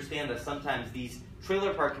just understand that sometimes these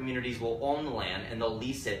trailer park communities will own the land and they'll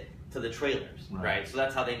lease it to the trailers, right? So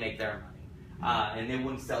that's how they make their money. And they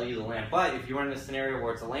wouldn't sell you the land. But if you're in a scenario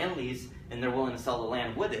where it's a land lease and they're willing to sell the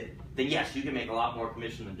land with it, then yes, you can make a lot more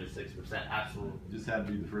commission than just 6%, absolutely. Just had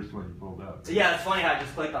to be the first one you pulled out. So yeah, it's funny how I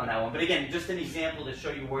just clicked on that one. But again, just an example to show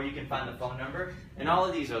you where you can find the phone number. And all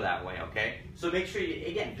of these are that way, okay? So make sure you,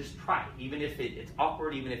 again, just try it. Even if it's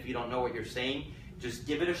awkward, even if you don't know what you're saying, just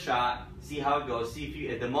give it a shot, see how it goes. See if you,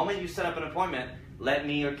 at the moment you set up an appointment, let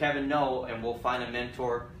me or Kevin know and we'll find a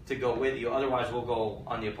mentor to go with you. Otherwise, we'll go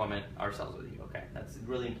on the appointment ourselves with you, okay? That's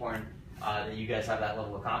really important that you guys have that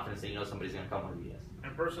level of confidence that you know somebody's gonna come with you.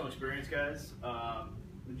 And personal experience, guys,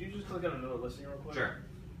 would you just click on another listing real quick? Sure.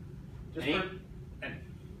 Just Any? for, and,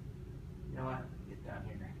 You know what? Get down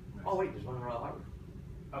here. Oh wait, there's one in Royal Harbor.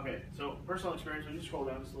 okay, so personal experience, would you scroll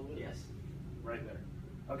down just a little bit? Yes. Right there.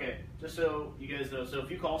 Okay, just so you guys know, so if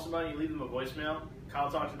you call somebody, you leave them a voicemail. Kyle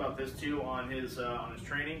talks about this too on his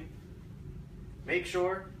training. Make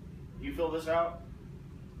sure you fill this out.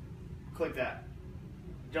 Click that.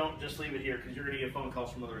 Don't just leave it here because you're going to get phone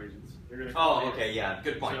calls from other agents. They're going to call Oh, okay, yeah,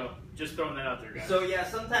 good point. So just throwing that out there, guys. So yeah,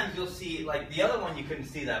 sometimes you'll see, like the other one you couldn't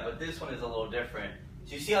see that, but this one is a little different.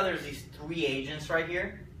 So you see how there's these 3 agents right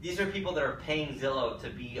here? These are people that are paying Zillow to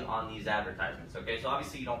be on these advertisements, okay? So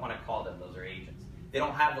obviously you don't want to call them, those are agents. They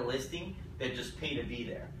don't have the listing, they just pay to be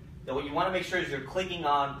there. So what you want to make sure is you're clicking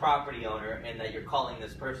on property owner and that you're calling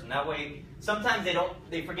this person. That way, sometimes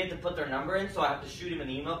they forget to put their number in, so I have to shoot him an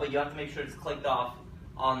email, but you have to make sure it's clicked off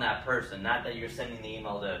on that person, not that you're sending the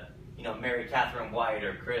email to, you know, Mary Catherine White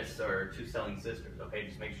or Chris or 2 Selling Sisters, okay?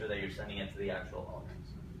 Just make sure that you're sending it to the actual owners.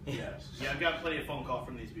 Yes. Yeah, I've got plenty of phone call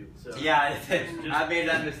from these people. So. Yeah, I made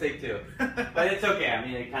that mistake too. But it's okay. I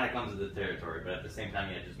mean, it kind of comes with the territory, but at the same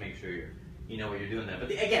time, yeah, just make sure you know what you're doing there. But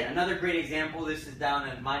again, another great example, this is down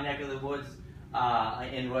in my neck of the woods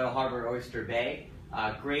in Royal Harbor, Oyster Bay.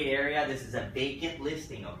 Great area. This is a vacant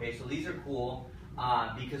listing, okay? So these are cool.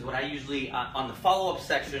 Because what I usually, on the follow-up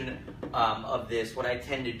section of this, what I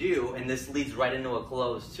tend to do, and this leads right into a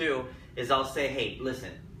close too, is I'll say, hey, listen,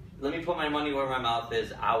 let me put my money where my mouth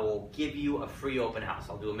is. I will give you a free open house.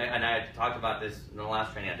 I'll do and I talked about this in the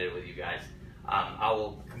last training I did with you guys. I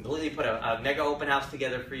will completely put a mega open house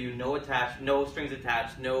together for you, no strings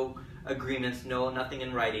attached, no agreements, nothing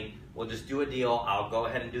in writing. We'll just do a deal. I'll go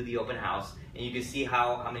ahead and do the open house, and you can see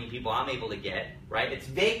how many people I'm able to get, right? It's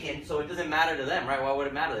vacant, so it doesn't matter to them, right? Why would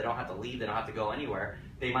it matter? They don't have to leave. They don't have to go anywhere.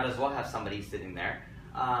 They might as well have somebody sitting there.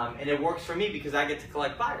 And it works for me because I get to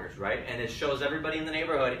collect buyers, right? And it shows everybody in the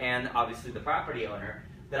neighborhood and obviously the property owner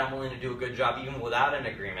that I'm willing to do a good job even without an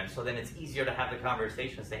agreement. So then it's easier to have the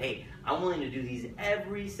conversation and say, hey, I'm willing to do these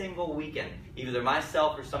every single weekend, either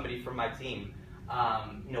myself or somebody from my team.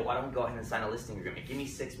 Why don't we go ahead and sign a listing agreement? Give me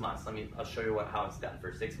 6 months. I'll show you how it's done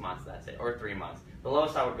for 6 months. That's it, or 3 months. The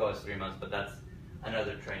lowest I would go is 3 months, but that's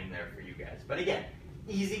another training there for you guys. But again,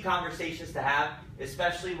 easy conversations to have,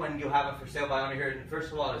 especially when you have a for sale by owner here. And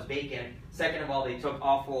first of all, it's vacant. Second of all, they took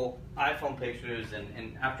awful iPhone pictures,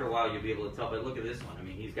 and after a while, you'll be able to tell. But look at this one. I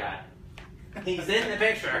mean, he's in the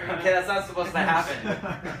picture. Okay, that's not supposed to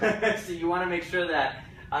happen. So you want to make sure that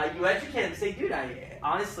you educate them. Say, dude,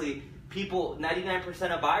 honestly, people,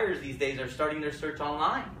 99% of buyers these days are starting their search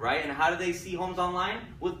online, right? And how do they see homes online?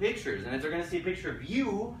 With pictures. And if they're going to see a picture of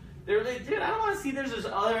you, they're like, dude, I don't want to see there's this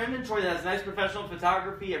other inventory that has nice professional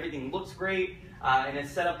photography, everything looks great, and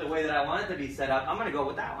it's set up the way that I want it to be set up. I'm going to go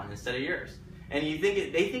with that one instead of yours. And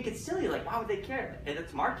they think it's silly, like, why would they care? And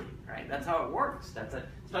it's marketing, right? That's how it works.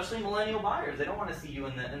 Especially millennial buyers. They don't want to see you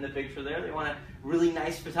in the picture there. They want a really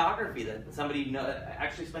nice photography that somebody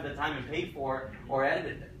actually spent the time and paid for or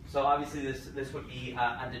edited it. So obviously this would be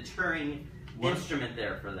a deterring instrument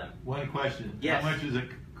there for them. One question. Yes. How much is it?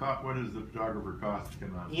 What does the photographer cost to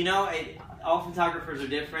come out? You know, all photographers are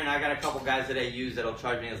different. I got a couple guys that I use that'll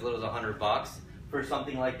charge me as little as $100 for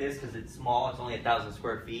something like this because it's small. It's only 1,000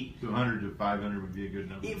 square feet. So 100 to 500 would be a good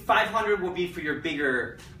number. 500 will be for your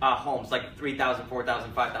bigger homes, like 3,000,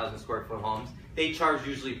 4,000, 5,000 square foot homes. They charge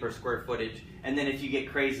usually per square footage. And then if you get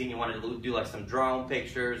crazy and you want to do like some drone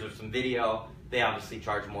pictures or some video, they obviously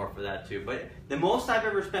charge more for that too. But the most I've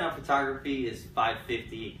ever spent on photography is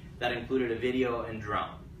 $550. That included a video and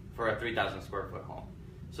drone for a 3,000 square foot home.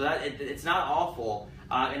 So it's not awful.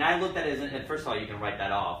 And I looked at it as, first of all, you can write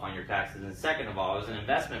that off on your taxes. And second of all, it was an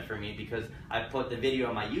investment for me because I put the video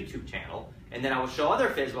on my YouTube channel. And then I will show other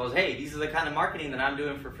FSBOs, hey, these are the kind of marketing that I'm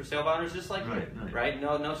doing for sale by owners just like you, right?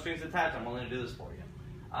 No strings attached. I'm willing to do this for you.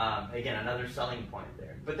 Again, another selling point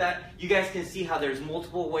there. But that you guys can see how there's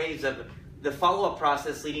multiple ways of the follow-up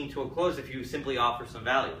process leading to a close if you simply offer some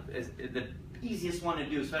value. The easiest one to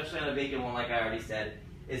do, especially on a vacant one, like I already said,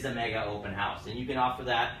 is a mega open house. And you can offer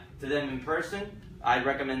that to them in person. I'd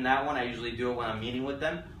recommend that one. I usually do it when I'm meeting with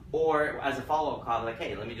them. Or as a follow-up call, like,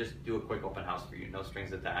 hey, let me just do a quick open house for you, no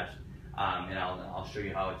strings attached. And I'll show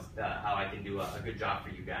you how I can do a good job for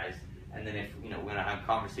you guys. And then if we're gonna have a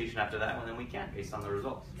conversation after that one, then we can based on the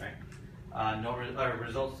results, right?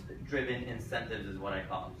 Results-driven incentives is what I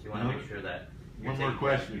call them. So you want to make sure that you're one more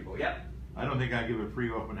question. People. Yep. I don't think I give a free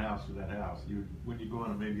open house to that house. When you go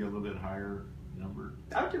on maybe a little bit higher number.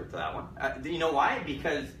 I would do it to that one. You know why?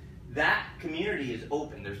 Because that community is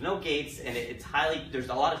open. There's no gates, and there's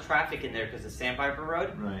a lot of traffic in there because of Sandpiper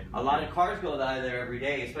Road. Right. A lot of cars go by there every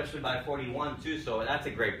day, especially by 41 too, so that's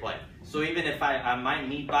a great play. So even if I might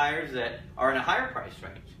meet buyers that are in a higher price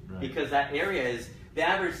range, because that area is, the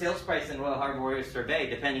average sales price in Royal Harbor Area Survey,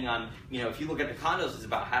 depending on, if you look at the condos, is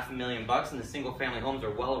about $500,000, and the single family homes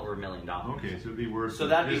are well over $1 million. Okay, so it'd be worth so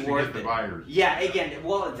that'd be worth to get the buyers. Yeah, again,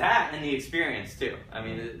 well, that and the experience too. I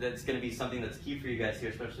mean, that's going to be something that's key for you guys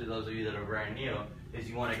here, especially those of you that are brand new, is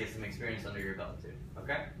you want to get some experience under your belt too.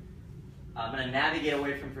 Okay? I'm going to navigate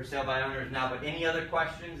away from for sale by owners now, but any other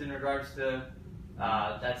questions in regards to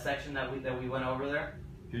that section that we went over there?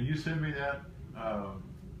 Can you send me that,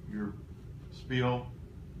 your spiel?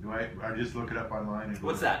 Do I just look it up online? And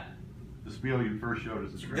What's that? The spiel you first showed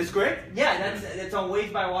us. The script? Yeah, it's on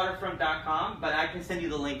waysbywaterfront.com, but I can send you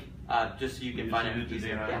the link just so you can find it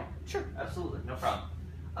easier. Yeah, sure, absolutely, no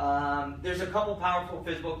problem. There's a couple powerful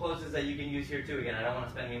FSBO closes that you can use here too. Again, I don't want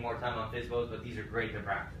to spend any more time on FSBOs, but these are great to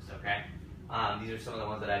practice, okay? These are some of the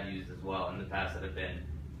ones that I've used as well in the past that have been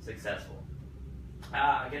successful.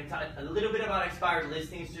 Again, a little bit about expired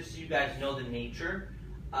listings, just so you guys know the nature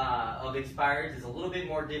of expires is a little bit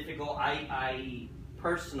more difficult. I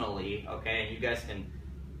personally, okay, and you guys can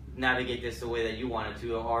navigate this the way that you wanted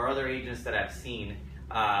to, or other agents that I've seen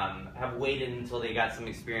have waited until they got some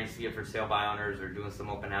experience here for sale by owners or doing some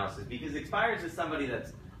open houses, because expires is somebody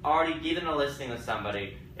that's already given a listing with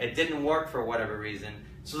somebody, it didn't work for whatever reason,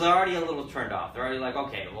 so they're already a little turned off. They're already like,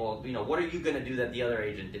 okay, well, what are you going to do that the other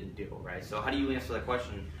agent didn't do, right? So how do you answer the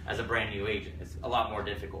question as a brand new agent? It's a lot more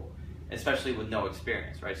difficult, especially with no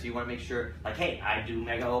experience, right? So you want to make sure, like, hey, I do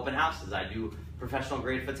mega open houses, I do professional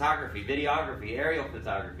grade photography, videography, aerial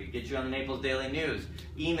photography, get you on the Naples Daily News,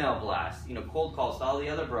 email blasts, cold calls to all the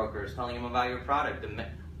other brokers, telling them about your product, the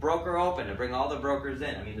broker open, to bring all the brokers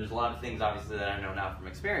in. I mean, there's a lot of things, obviously, that I know now from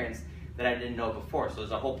experience that I didn't know before. So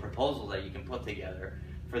there's a whole proposal that you can put together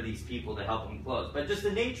for these people to help them close. But just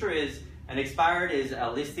the nature is, an expired is a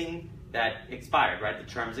listing that expired, right?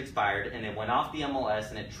 The terms expired, and it went off the MLS,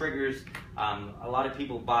 and it triggers. A lot of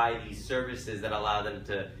people buy these services that allow them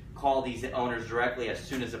to call these owners directly as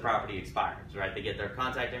soon as the property expires, right? They get their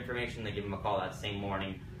contact information, they give them a call that same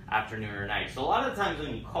morning, afternoon, or night. So a lot of the times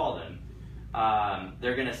when you call them,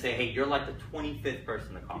 they're gonna say, hey, you're like the 25th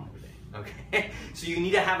person to call me today. Okay, so you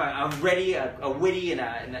need to have a witty and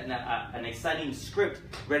an exciting script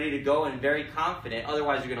ready to go and very confident.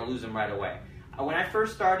 Otherwise, you're going to lose them right away. When I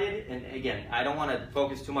first started, and again, I don't want to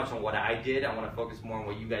focus too much on what I did. I want to focus more on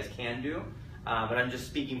what you guys can do. But I'm just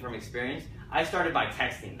speaking from experience. I started by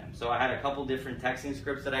texting them. So I had a couple different texting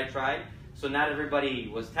scripts that I tried. So not everybody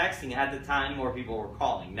was texting. At the time, more people were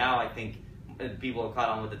calling. Now I think people have caught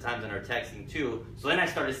on with the times and are texting too. So then I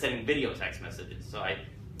started sending video text messages. So I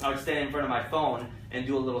would stand in front of my phone and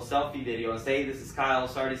do a little selfie video and say, hey, this is Kyle,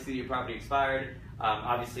 sorry to see your property expired.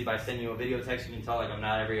 Obviously, by sending you a video text, you can tell like I'm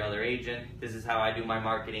not every other agent. This is how I do my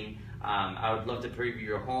marketing. I would love to preview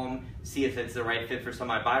your home, see if it's the right fit for some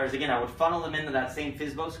of my buyers. Again, I would funnel them into that same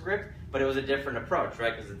FSBO script, but it was a different approach,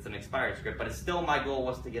 right? Because it's an expired script. But it's still, my goal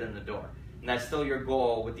was to get in the door. And that's still your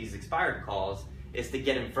goal with these expired calls, is to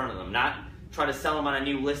get in front of them. Not try to sell them on a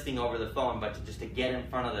new listing over the phone, but just to get in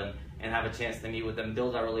front of them and have a chance to meet with them,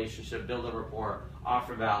 build that relationship, build a rapport,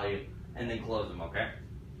 offer value, and then close them, okay?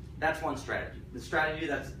 That's one strategy. The strategy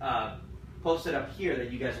that's posted up here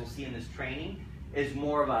that you guys will see in this training is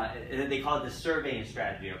more of a, they call it the surveying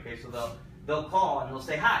strategy, okay? So they'll call and they'll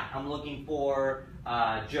say, hi, I'm looking for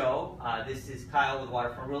Joe. This is Kyle with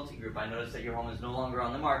Waterfront Realty Group. I noticed that your home is no longer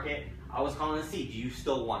on the market. I was calling to see, do you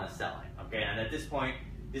still want to sell it? Okay, and at this point,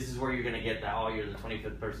 this is where you're going to get that, oh, you're the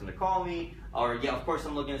 25th person to call me, or yeah, of course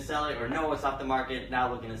I'm looking to sell it, or no, it's off the market,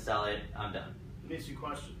 now looking to sell it, I'm done. Let me ask you a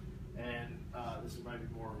question, and this might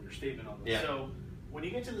be more of your statement on this. Yeah. So when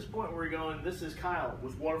you get to this point where you're going, this is Kyle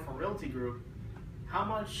with Waterfront Realty Group, how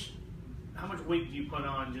much weight do you put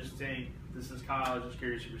on just saying, this is Kyle, I'm just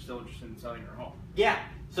curious if you're still interested in selling your home? Yeah,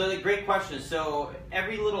 so the great question. So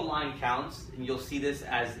every little line counts, and you'll see this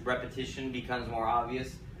as repetition becomes more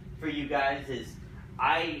obvious for you guys. Is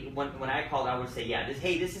when I called, I would say, yeah,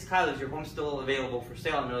 hey, this is Kyle. Is your home still available for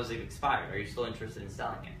sale? I know it's expired. Are you still interested in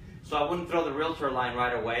selling it? So I wouldn't throw the realtor line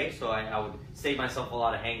right away. So I would save myself a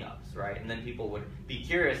lot of hangups, right? And then people would be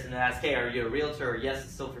curious and ask, hey, are you a realtor? Or yes,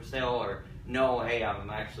 it's still for sale. Or no, hey, I'm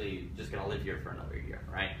actually just going to live here for another year,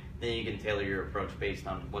 right? Then you can tailor your approach based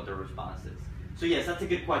on what their response is. So yes, that's a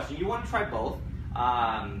good question. You want to try both.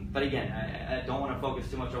 But again, I don't want to focus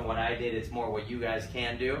too much on what I did. It's more what you guys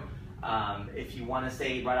can do. If you want to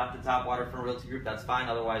say right off the top Waterfront Realty Group, that's fine.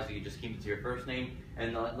 Otherwise, you just keep it to your first name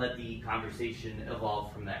and let the conversation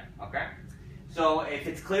evolve from there, okay? So if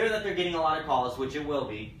it's clear that they're getting a lot of calls, which it will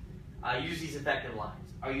be, use these effective lines.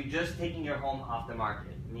 Are you just taking your home off the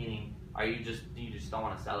market? Meaning, you just don't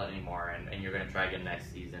want to sell it anymore and you're going to try again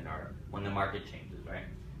next season or when the market changes, right?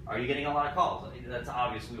 Are you getting a lot of calls? That's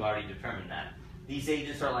obvious, we've already determined that. These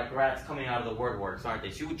agents are like rats coming out of the woodworks, aren't they?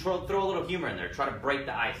 So you would throw a little humor in there, try to break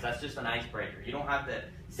the ice. That's just an icebreaker. You don't have to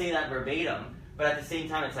say that verbatim, but at the same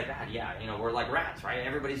time, it's like, God, yeah, we're like rats, right?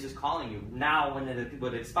 Everybody's just calling you now when it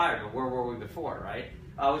would expire, but where were we before, right?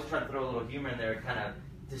 I always try to throw a little humor in there. It kind of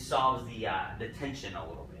dissolves the tension a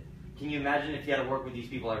little bit. Can you imagine if you had to work with these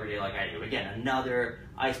people every day like I do? Again, another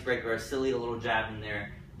icebreaker, a silly little jab in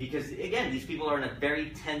there. Because, again, these people are in a very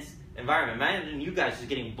tense environment. Imagine you guys just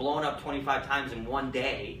getting blown up 25 times in one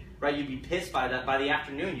day, right? You'd be pissed by that. By the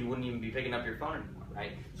afternoon, you wouldn't even be picking up your phone anymore,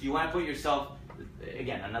 right? So you want to put yourself,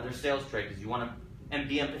 again, another sales trick is you want to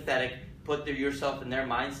be empathetic, put yourself in their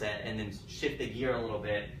mindset, and then shift the gear a little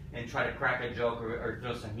bit and try to crack a joke or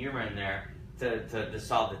throw some humor in there to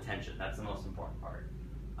dissolve the tension. That's the most important part.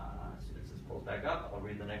 As soon as this pulls back up, I'll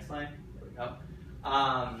read the next line. There we go.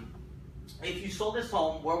 If you sold this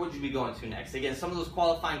home, where would you be going to next? Again, some of those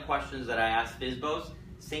qualifying questions that I asked FSBOs,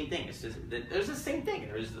 same thing. It's just, there's the same thing.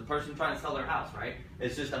 There's the person trying to sell their house, right?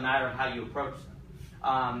 It's just a matter of how you approach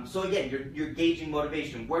them. So again, you're gauging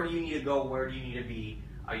motivation. Where do you need to go? Where do you need to be?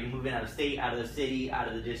 Are you moving out of state, out of the city, out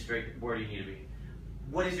of the district? Where do you need to be?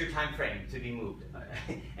 What is your time frame to be moved?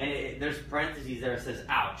 And there's parentheses there that says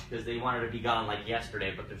ouch, because they wanted to be gone like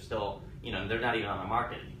yesterday, but they're still, they're not even on the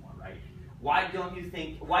market anymore, right? Why do you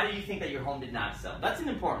think that your home did not sell? That's an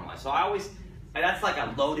important one. So that's like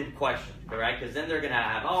a loaded question, right? Because then they're going to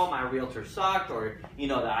have, oh, my realtor sucked, or,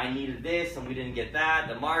 that I needed this and we didn't get that,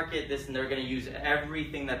 the market, this, and they're going to use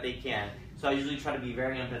everything that they can. So I usually try to be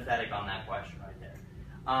very empathetic on that question right there.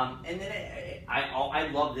 And then I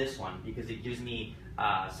love this one because it gives me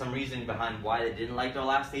some reasoning behind why they didn't like their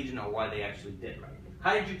last agent or why they actually did, right?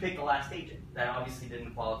 How did you pick the last agent? That obviously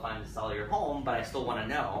didn't qualify to sell your home, but I still want to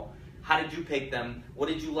know. How did you pick them? What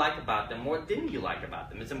did you like about them? What didn't you like about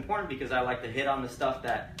them? It's important because I like to hit on the stuff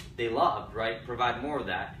that they loved, right? Provide more of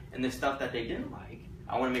that. And the stuff that they didn't like,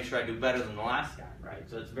 I want to make sure I do better than the last guy, right?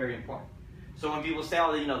 So it's very important. So when people say,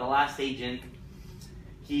 oh, the last agent,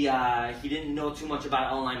 he didn't know too much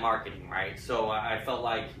about online marketing, right? So I felt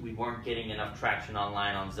like we weren't getting enough traction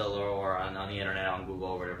online on Zillow or on the internet, on Google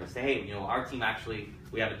or whatever. Say, hey, our team actually,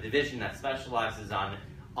 we have a division that specializes on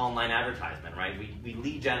online advertisement, right? We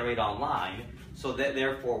lead generate online, so that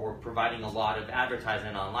therefore we're providing a lot of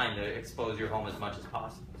advertising online to expose your home as much as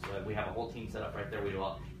possible. So we have a whole team set up right there. We do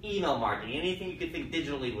email marketing, anything you could think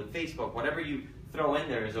digitally with Facebook, whatever you throw in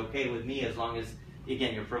there is okay with me, as long as,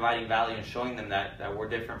 again, you're providing value and showing them that we're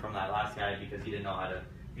different from that last guy because he didn't know how to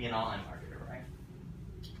be an online marketer, right?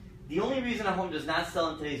 The only reason a home does not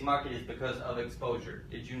sell in today's market is because of exposure.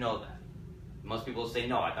 Did you know that? Most people say,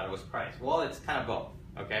 no, I thought it was price. Well, it's kind of both.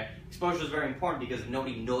 Okay, exposure is very important because if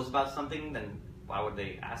nobody knows about something, then why would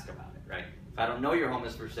they ask about it, right? If I don't know your home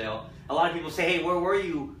is for sale, a lot of people say, hey, where were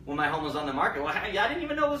you when my home was on the market? Well, I didn't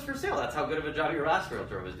even know it was for sale. That's how good of a job your last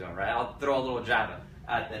realtor was doing, right? I'll throw a little jab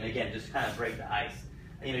at them, again, just kind of break the ice.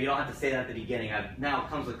 You don't have to say that at the beginning. Now it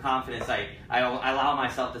comes with confidence. I allow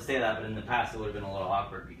myself to say that, but in the past it would have been a little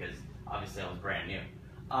awkward because obviously I was brand new.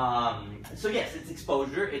 So yes, it's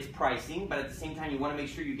exposure, it's pricing, but at the same time you want to make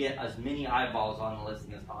sure you get as many eyeballs on the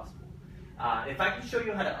listing as possible. If I can show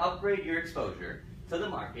you how to upgrade your exposure to the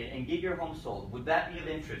market and get your home sold, would that be of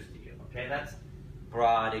interest to you? Okay, that's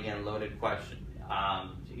broad, again, loaded question.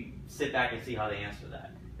 So you sit back and see how they answer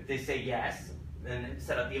that. If they say yes, then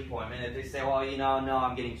set up the appointment. If they say, well, no,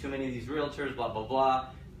 I'm getting too many of these realtors, blah, blah, blah,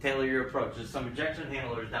 tailor your approach. There's some objection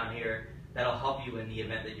handlers down here that'll help you in the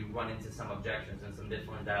event that you run into some objections and some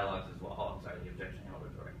different dialogues as well. Oh, I'm sorry, the objection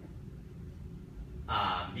handlers are right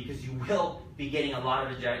here. Because you will be getting a lot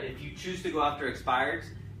of objections. If you choose to go after expireds,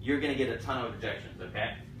 you're going to get a ton of objections,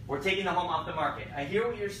 okay? We're taking the home off the market. I hear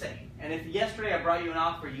what you're saying. And if yesterday I brought you an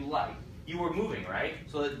offer you liked, you were moving, right?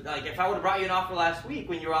 So like if I would have brought you an offer last week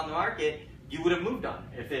when you were on the market, you would have moved on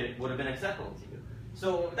if it would have been acceptable to you.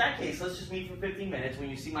 So in that case, let's just meet for 15 minutes. When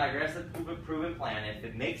you see my aggressive proven plan, if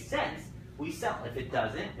it makes sense, we sell. If it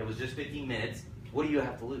doesn't, it was just 15 minutes, what do you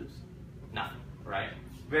have to lose? Nothing, right?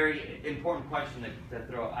 Very important question to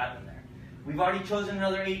throw at them there. We've already chosen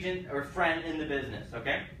another agent or friend in the business,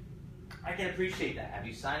 okay? I can appreciate that. Have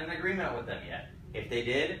you signed an agreement with them yet? If they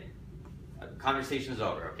did, conversation's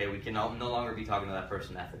over, okay? We can no longer be talking to that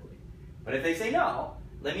person ethically. But if they say no,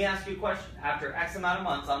 let me ask you a question. After X amount of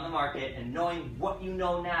months on the market and knowing what you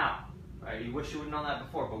know now, right? You wish you would have known that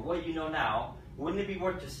before, but what you know now, wouldn't it be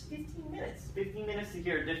worth just 15 minutes? 15 minutes to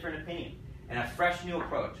hear a different opinion and a fresh new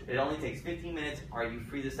approach. It only takes 15 minutes. Are you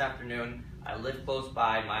free this afternoon? I live close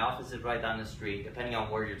by. My office is right down the street, depending on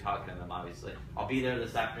where you're talking to them, obviously. I'll be there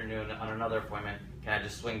this afternoon on another appointment. Can I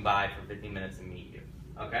just swing by for 15 minutes and meet you?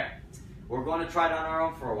 Okay? We're going to try it on our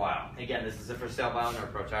own for a while. Again, this is a for sale by owner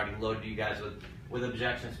approach. I already loaded you guys with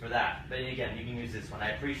objections for that. But again, you can use this one. I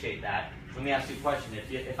appreciate that. Let me ask you a question.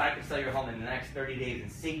 If I could sell your home in the next 30 days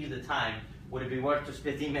and save you the time, would it be worth just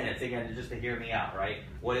 15 minutes, again, just to hear me out, right?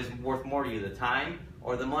 What is worth more to you, the time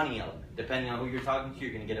or the money element? Depending on who you're talking to, you're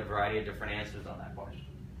going to get a variety of different answers on that question.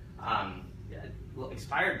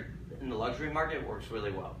 Expired in the luxury market works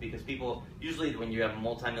really well because people, usually when you have a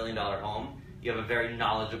multi-million-dollar home, you have a very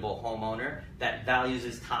knowledgeable homeowner that values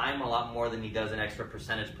his time a lot more than he does an extra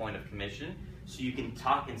percentage point of commission. So you can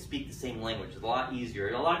talk and speak the same language. It's a lot easier.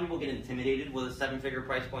 A lot of people get intimidated with a 7-figure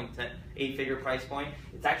price point, 8-figure price point.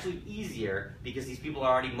 It's actually easier because these people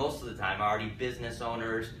are already, most of the time, are already business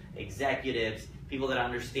owners, executives, people that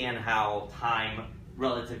understand how time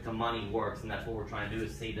relative to money works, and that's what we're trying to do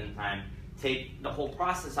is save them time. Take the whole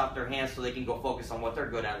process off their hands so they can go focus on what they're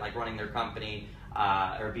good at, like running their company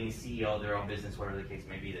or being CEO of their own business, whatever the case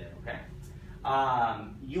may be there, okay?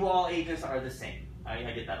 You all agents are the same. I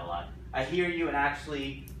get that a lot. I hear you, and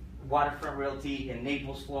actually, Waterfront Realty in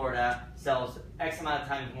Naples, Florida sells X amount of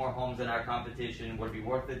times more homes than our competition. Would it be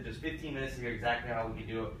worth it? Just 15 minutes to hear exactly how we can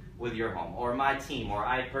do it with your home. Or my team, or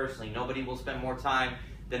I personally. Nobody will spend more time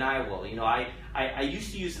than I will. I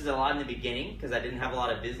used to use this a lot in the beginning because I didn't have a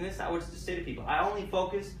lot of business. I would just say to people, I only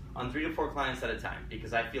focus on 3 to 4 clients at a time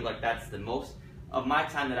because I feel like that's the most of my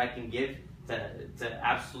time that I can give to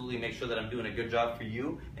absolutely make sure that I'm doing a good job for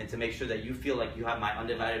you and to make sure that you feel like you have my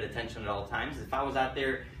undivided attention at all times. If I was out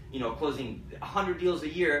there, closing 100 deals a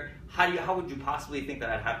year, how would you possibly think that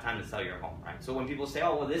I'd have time to sell your home, right? So when people say,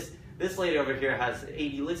 oh, well, this lady over here has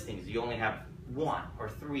 80 listings, you only have one or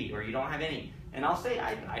three, or you don't have any. And I'll say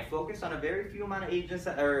I focus on a very few amount of agents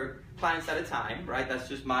or clients at a time, right? That's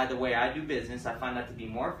just the way I do business. I find that to be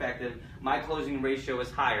more effective. My closing ratio is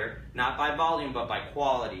higher, not by volume, but by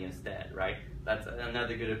quality instead, right? That's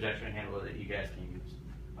another good objection handler that you guys can use,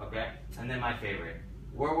 okay? And then my favorite,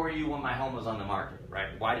 where were you when my home was on the market,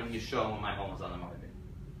 right? Why didn't you show when my home was on the market?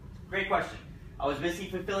 Great question. I was busy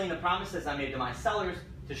fulfilling the promises I made to my sellers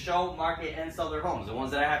to show, market, and sell their homes, the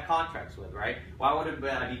ones that I have contracts with, right? Why would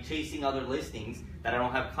I be chasing other listings that I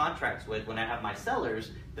don't have contracts with when I have my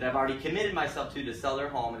sellers that I've already committed myself to sell their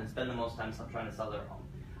home and spend the most time trying to sell their home?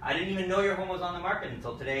 I didn't even know your home was on the market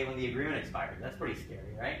until today when the agreement expired. That's pretty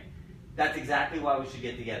scary, right? That's exactly why we should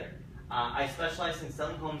get together. I specialize in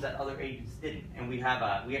selling homes that other agents didn't, and we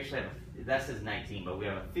actually have that says 19, but we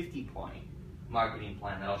have a 50-point marketing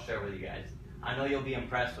plan that I'll share with you guys. I know you'll be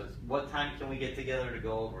impressed with. What time can we get together to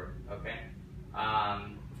go over it, okay?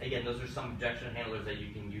 Again, those are some objection handlers that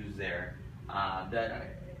you can use there.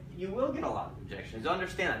 You will get a lot of objections.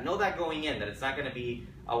 Understand that. Know that going in, that it's not going to be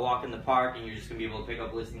a walk in the park and you're just going to be able to pick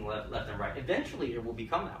up listing left and right. Eventually, it will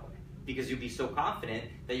become that way because you'll be so confident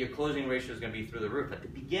that your closing ratio is going to be through the roof. At the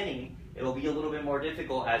beginning, it will be a little bit more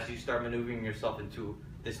difficult as you start maneuvering yourself into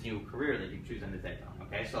this new career that you're choosing to take on,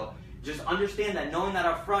 okay? So just understand that knowing that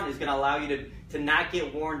up front is going to allow you to not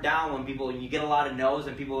get worn down when you get a lot of no's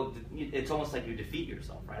and people, it's almost like you defeat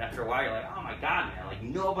yourself, right? After a while, you're like, oh my God, man, like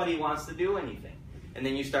nobody wants to do anything. And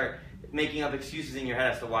then you start making up excuses in your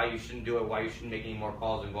head as to why you shouldn't do it, why you shouldn't make any more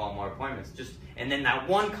calls and go on more appointments. And then that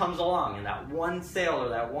one comes along and that one sale or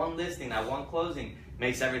that one listing, that one closing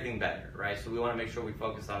makes everything better, right? So we want to make sure we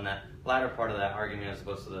focus on that latter part of that argument as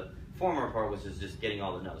opposed to the former part, which is just getting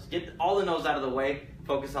all the no's. Get all the no's out of the way,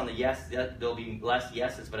 focus on the yes. There'll be less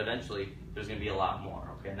yeses, but eventually there's going to be a lot more,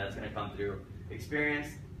 okay? And that's going to come through experience,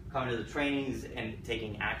 coming to the trainings, and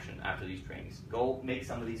taking action after these trainings. Go make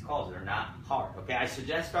some of these calls. They're not hard, okay? I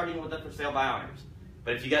suggest starting with the for sale by owners.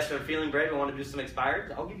 But if you guys are feeling brave and want to do some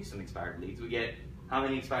expired, I'll give you some expired leads. We get how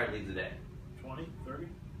many expired leads a day? 20, 30?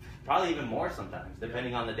 Probably even more sometimes,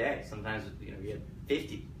 depending on the day. Sometimes we get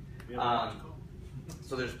 50.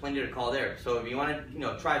 So there's plenty to call there. So if you want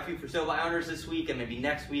to, try a few for sale by owners this week, and maybe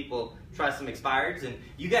next week we'll try some expireds. And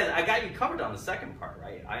you guys, I got you covered on the second part,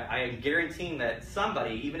 right? I am guaranteeing that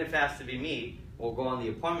somebody, even if it has to be me, will go on the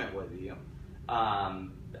appointment with you.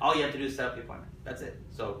 All you have to do is set up the appointment. That's it.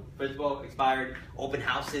 So physical, expired, open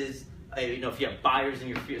houses. If you have buyers in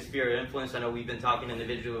your sphere of influence, I know we've been talking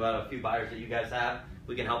individually about a few buyers that you guys have.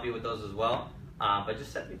 We can help you with those as well. But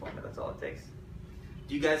just set the appointment. That's all it takes.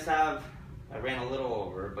 Do you guys have? I ran a little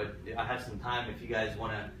over, but I have some time if you guys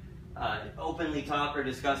want to openly talk or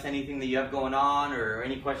discuss anything that you have going on or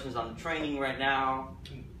any questions on the training right now.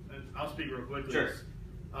 I'll speak real quickly. Sure.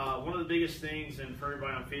 One of the biggest things, and for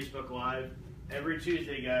everybody on Facebook Live, every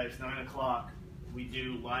Tuesday, guys, 9 o'clock, we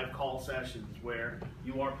do live call sessions where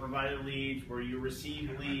you are provided leads, where you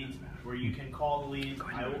receive leads, where you can call the leads.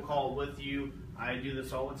 I will call with you. I do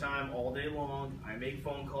this all the time, all day long. I make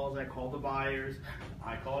phone calls. I call the buyers.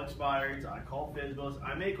 I call expireds. I call FSBOs.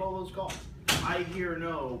 I make all those calls. I hear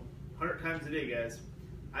no 100 times a day, guys.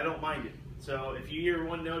 I don't mind it. So if you hear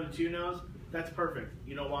 1 no to 2 no's, that's perfect.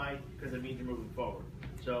 You know why? Because it means you're moving forward.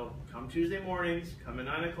 So come Tuesday mornings, come at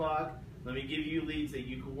 9 o'clock. Let me give you leads that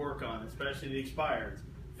you can work on, especially the expireds.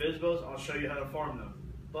 FSBOs, I'll show you how to farm them.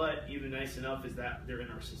 But even nice enough is that they're in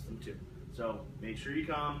our system too. So make sure you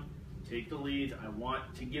come. Take the leads. I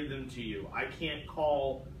want to give them to you. I can't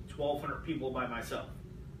call 1,200 people by myself.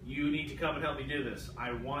 You need to come and help me do this.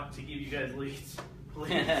 I want to give you guys leads.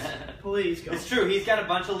 Please, please come. It's true. He's got a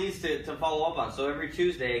bunch of leads to follow up on. So every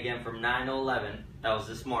Tuesday, again, from 9 to 11, that was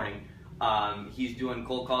this morning, he's doing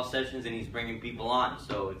cold call sessions and he's bringing people on.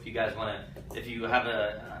 So if you guys want to,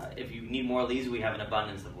 if you need more leads, we have an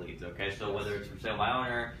abundance of leads, okay? So whether it's for sale by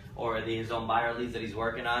owner or his own buyer leads that he's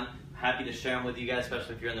working on, happy to share them with you guys,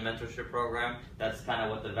 especially if you're in the mentorship program. That's kind of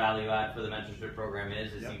what the value add for the mentorship program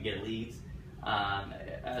is you get leads.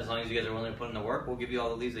 As long as you guys are willing to put in the work, we'll give you all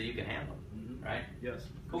the leads that you can handle, right? Yes,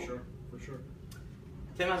 cool. For sure.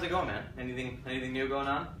 Tim, how's it going, man? Anything new going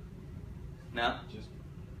on? No? Just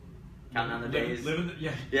counting on the days.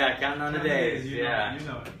 Counting on the days. You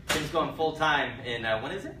know it. Tim's going full time in,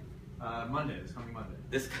 when is it? Monday, this coming Monday.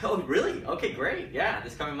 Oh, really? Okay, great. Yeah,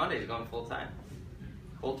 this coming Monday is going full time.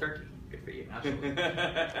 Cold turkey. Good for you. Absolutely.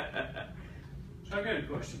 So I got a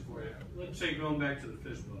question for you. Let's say going back to the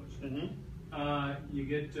FSBOs. You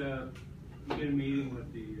get a meeting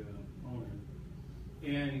with the owner,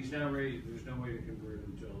 and he's not ready. There's no way to convert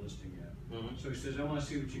him to a listing yet. So he says, "I want to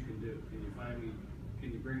see what you can do.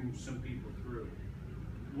 Can you bring some people through?"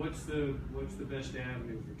 what's the best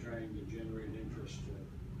avenue for trying to generate interest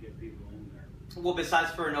to get people in there? Well,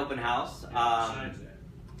 besides for an open house, Besides that,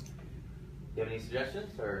 do you have any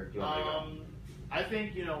suggestions, or do you want me to go? I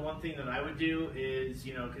think, one thing that I would do is,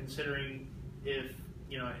 considering if,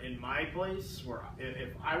 in my place, where if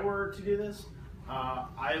I were to do this,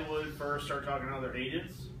 I would first start talking to other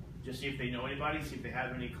agents, just see if they know anybody, see if they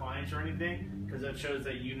have any clients or anything, because that shows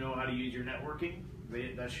that you know how to use your networking.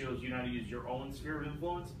 That shows you know how to use your own sphere of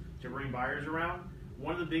influence to bring buyers around.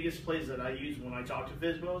 One of the biggest plays that I use when I talk to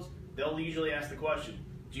FSBOs, they'll usually ask the question,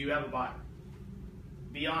 do you have a buyer?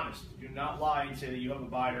 Be honest. Do not lie and say that you have a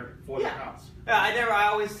buyer for the house. Yeah, I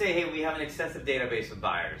always say, hey, we have an excessive database of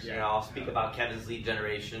buyers. Yeah. I'll speak about Kevin's lead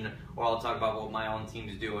generation, or I'll talk about what my own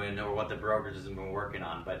team's doing, or what the brokerages have been working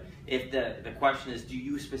on. But if the question is, do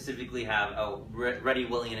you specifically have a ready,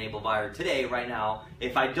 willing, and able buyer today, right now?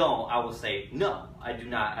 If I don't, I will say, no, I do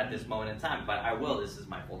not at this moment in time, but I will. This is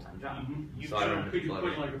my full-time job. mm-hmm. So I don't Could you have to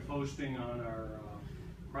put plug like a posting on our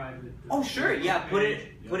private? Oh, sure, yeah, put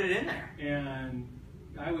it in there. And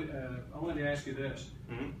I wanted to ask you this.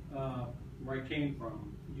 Mm-hmm. Where I came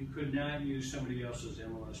from, you could not use somebody else's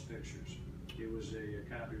MLS pictures. It was a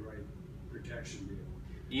copyright protection deal.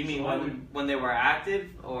 You mean So when they were active,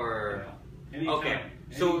 or? Yeah. Anytime. Okay,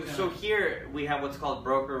 so here we have what's called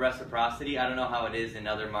broker reciprocity. I don't know how it is in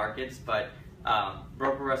other markets, but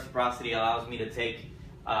broker reciprocity allows me to take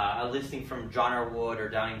a listing from John R. Wood or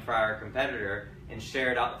Downing Fryer competitor and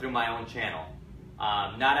share it out through my own channel.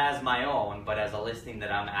 Not as my own, but as a listing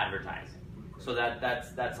that I'm advertising. So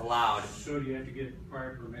that's allowed. So do you have to get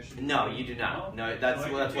prior permission? No, you do not. No, that's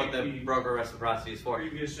what the broker reciprocity is for.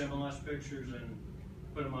 Previous MLS pictures and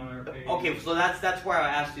put them on our page. Okay, so that's where I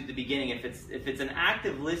asked you at the beginning. If it's an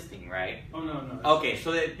active listing, right? Oh no. Okay,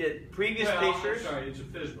 so the previous pictures. Sorry, it's a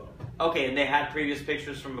FSBO. Okay, and they had previous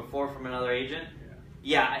pictures from before from another agent.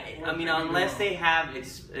 Yeah. Yeah, I mean, unless they have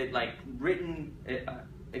written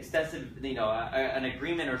extensive, an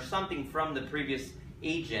agreement or something from the previous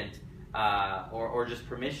agent, or just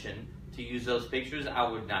permission to use those pictures, I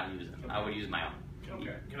would not use them. I would use my own.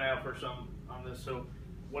 Okay. Can I offer some on this? So,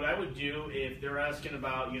 what I would do if they're asking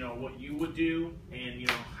about, what you would do and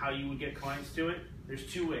how you would get clients to it,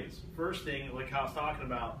 there's two ways. First thing, like I was talking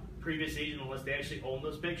about, previous agent, unless they actually own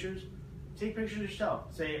those pictures, take pictures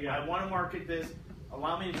yourself. Say, I want to market this.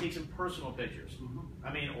 Allow me to take some personal pictures. Mm-hmm.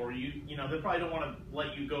 I mean, or they probably don't want to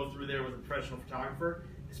let you go through there with a professional photographer,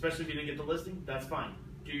 especially if you didn't get the listing. That's fine.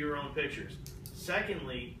 Do your own pictures.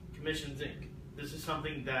 Secondly, Commissions Inc. This is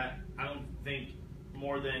something that I don't think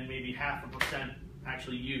more than maybe 0.5%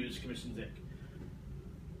 actually use Commissions Inc.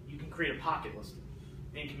 You can create a pocket listing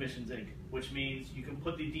in Commissions Inc., which means you can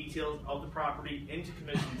put the details of the property into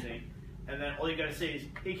Commissions Inc., and then all you got to say is,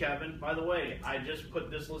 hey Kevin, by the way, I just put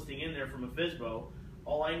this listing in there from a FSBO.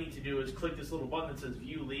 All I need to do is click this little button that says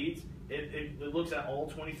View Leads. It looks at all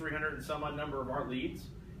 2,300 and some odd number of our leads,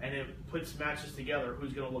 and it matches together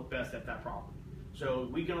who's going to look best at that property. So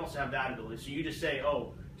we can also have that ability. So you just say,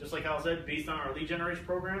 oh, just like Al said, based on our lead generation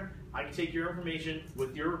program, I can take your information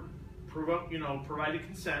with your provided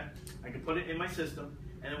consent. I can put it in my system,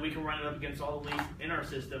 and then we can run it up against all the leads in our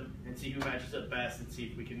system and see who matches up best and see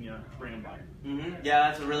if we can bring them back. Mm-hmm. Yeah,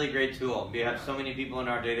 that's a really great tool. We have so many people in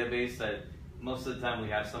our database that most of the time we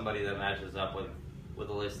have somebody that matches up with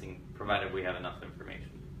a listing, provided we have enough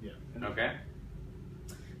information. Yeah. Okay.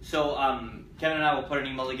 So Kevin and I will put an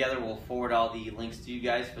email together. We'll forward all the links to you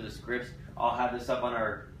guys for the scripts. I'll have this up on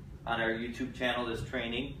our YouTube channel, this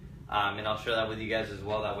training, and I'll share that with you guys as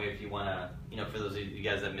well. That way, if you want to, for those of you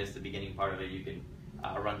guys that missed the beginning part of it, you can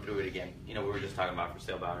run through it again. We were just talking about for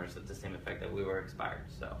sale by owners at the same effect that we were expired.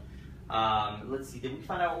 So let's see. Did we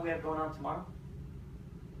find out what we have going on tomorrow?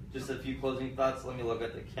 Just a few closing thoughts. Let me look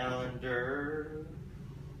at the calendar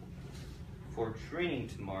for training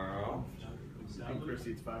tomorrow.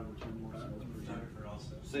 Proceeds 5 or 10 more.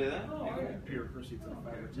 Say that? Pure proceeds of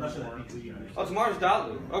 5 or 10 more. Oh, tomorrow's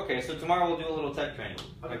Dalu. Okay, so tomorrow we'll do a little tech training.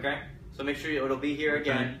 Okay? So make sure it'll be here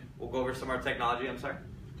again. We'll go over some of our technology. I'm sorry.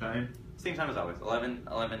 Time? Same time as always. 11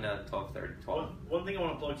 to 12:30. 12. One thing I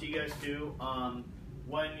want to plug to you guys too,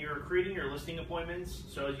 when you're creating your listing appointments,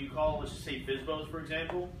 so as you call, let's just say FSBOs for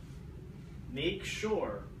example, make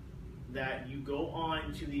sure that you go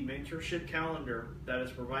on to the mentorship calendar that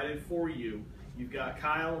is provided for you. You've got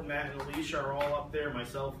Kyle, Matt, and Alicia are all up there,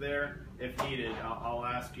 myself there. If needed, I'll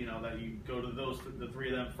ask that you go to the three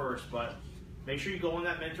of them first, but make sure you go on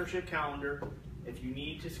that mentorship calendar. If you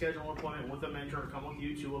need to schedule an appointment with a mentor or come with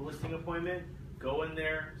you to a listing appointment, go in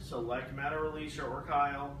there, select Matt or Alicia or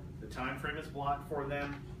Kyle. The time frame is blocked for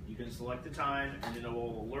them. You can select the time, and then it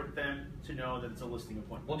will alert them to know that it's a listing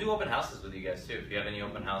appointment. We'll do open houses with you guys too. If you have any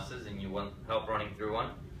open houses and you want help running through one,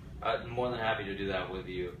 I'm more than happy to do that with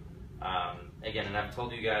you. Again, and I've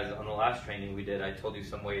told you guys on the last training we did, I told you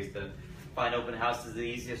some ways to find open houses. The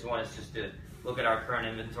easiest one is just to look at our current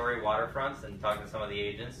inventory, waterfronts, and talk to some of the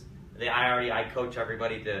agents. I coach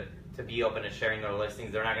everybody to be open to sharing their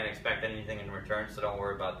listings. They're not going to expect anything in return, so don't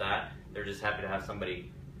worry about that. They're just happy to have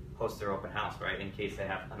somebody host their open house, right? In case they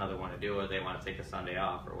have another one to do, or they want to take a Sunday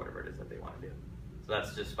off, or whatever it is that they want to do. So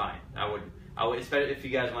that's just fine. I would, especially if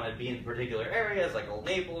you guys want to be in particular areas like Old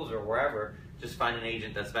Naples or wherever, just find an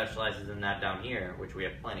agent that specializes in that down here, which we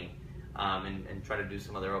have plenty, and try to do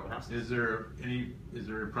some other open houses. Is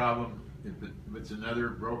there a problem if it's another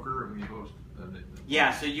broker and we host?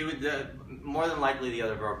 Yeah, so you would, more than likely the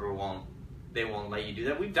other broker won't let you do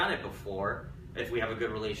that. We've done it before if we have a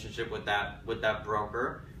good relationship with that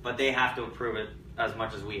broker, but they have to approve it as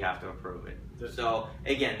much as we have to approve it. So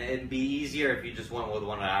again, it'd be easier if you just went with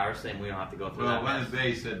one of ours and we don't have to go through that. Well, London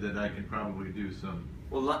Bay said that I can probably do some.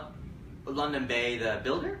 Well, London Bay, the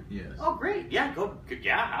builder? Yes. Oh, great. Yeah,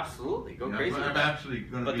 yeah, absolutely. Go crazy. I'm actually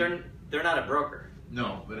going to. But they're not a broker.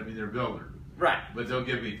 No, but I mean they're a builder. Right. But they'll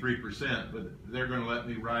give me 3%. But they're going to let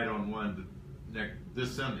me ride on one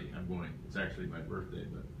this Sunday. I'm going. It's actually my birthday,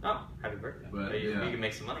 but. Oh, happy birthday! But you can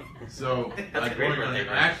make some money. So that's a great birthday.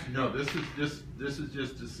 Actually, no. This is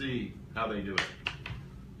just to see how they do it.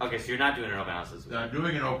 Okay, so you're not doing an open house this week. I'm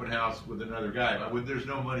doing an open house with another guy. There's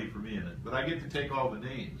no money for me in it, but I get to take all the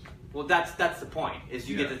names. Well, that's the point. Is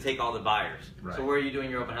you get to take all the buyers. Right. So where are you doing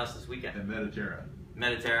your open house this weekend? At Mediterra.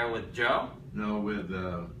 Mediterra with Joe? No, with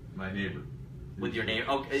my neighbor. With your neighbor?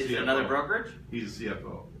 Oh, is it CFO. another brokerage? He's the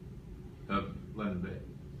CFO of London Bay.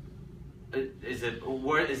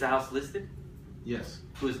 Where is the house listed? Yes.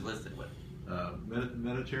 Who is it listed with?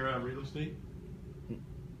 Mediterra Real Estate.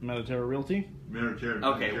 Mediterra Realty. Mediterra.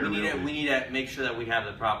 Okay, we need to make sure that we have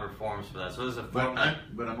the proper forms for that. So there's a form.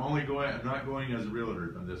 But I'm not going as a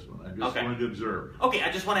realtor on this one. I'm just going to observe. Okay, I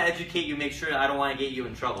just want to educate you. Make sure I don't want to get you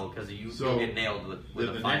in trouble because you'll get nailed with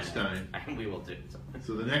the a fine. next time. We will too.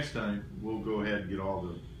 So the next time we'll go ahead and get all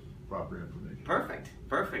the proper information.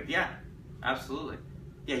 Perfect. Yeah, absolutely.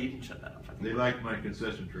 Yeah, you can shut that off. They like my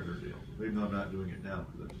concession trader deal. Even though I'm not doing it now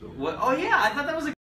because I'm still. Oh yeah, I thought that was a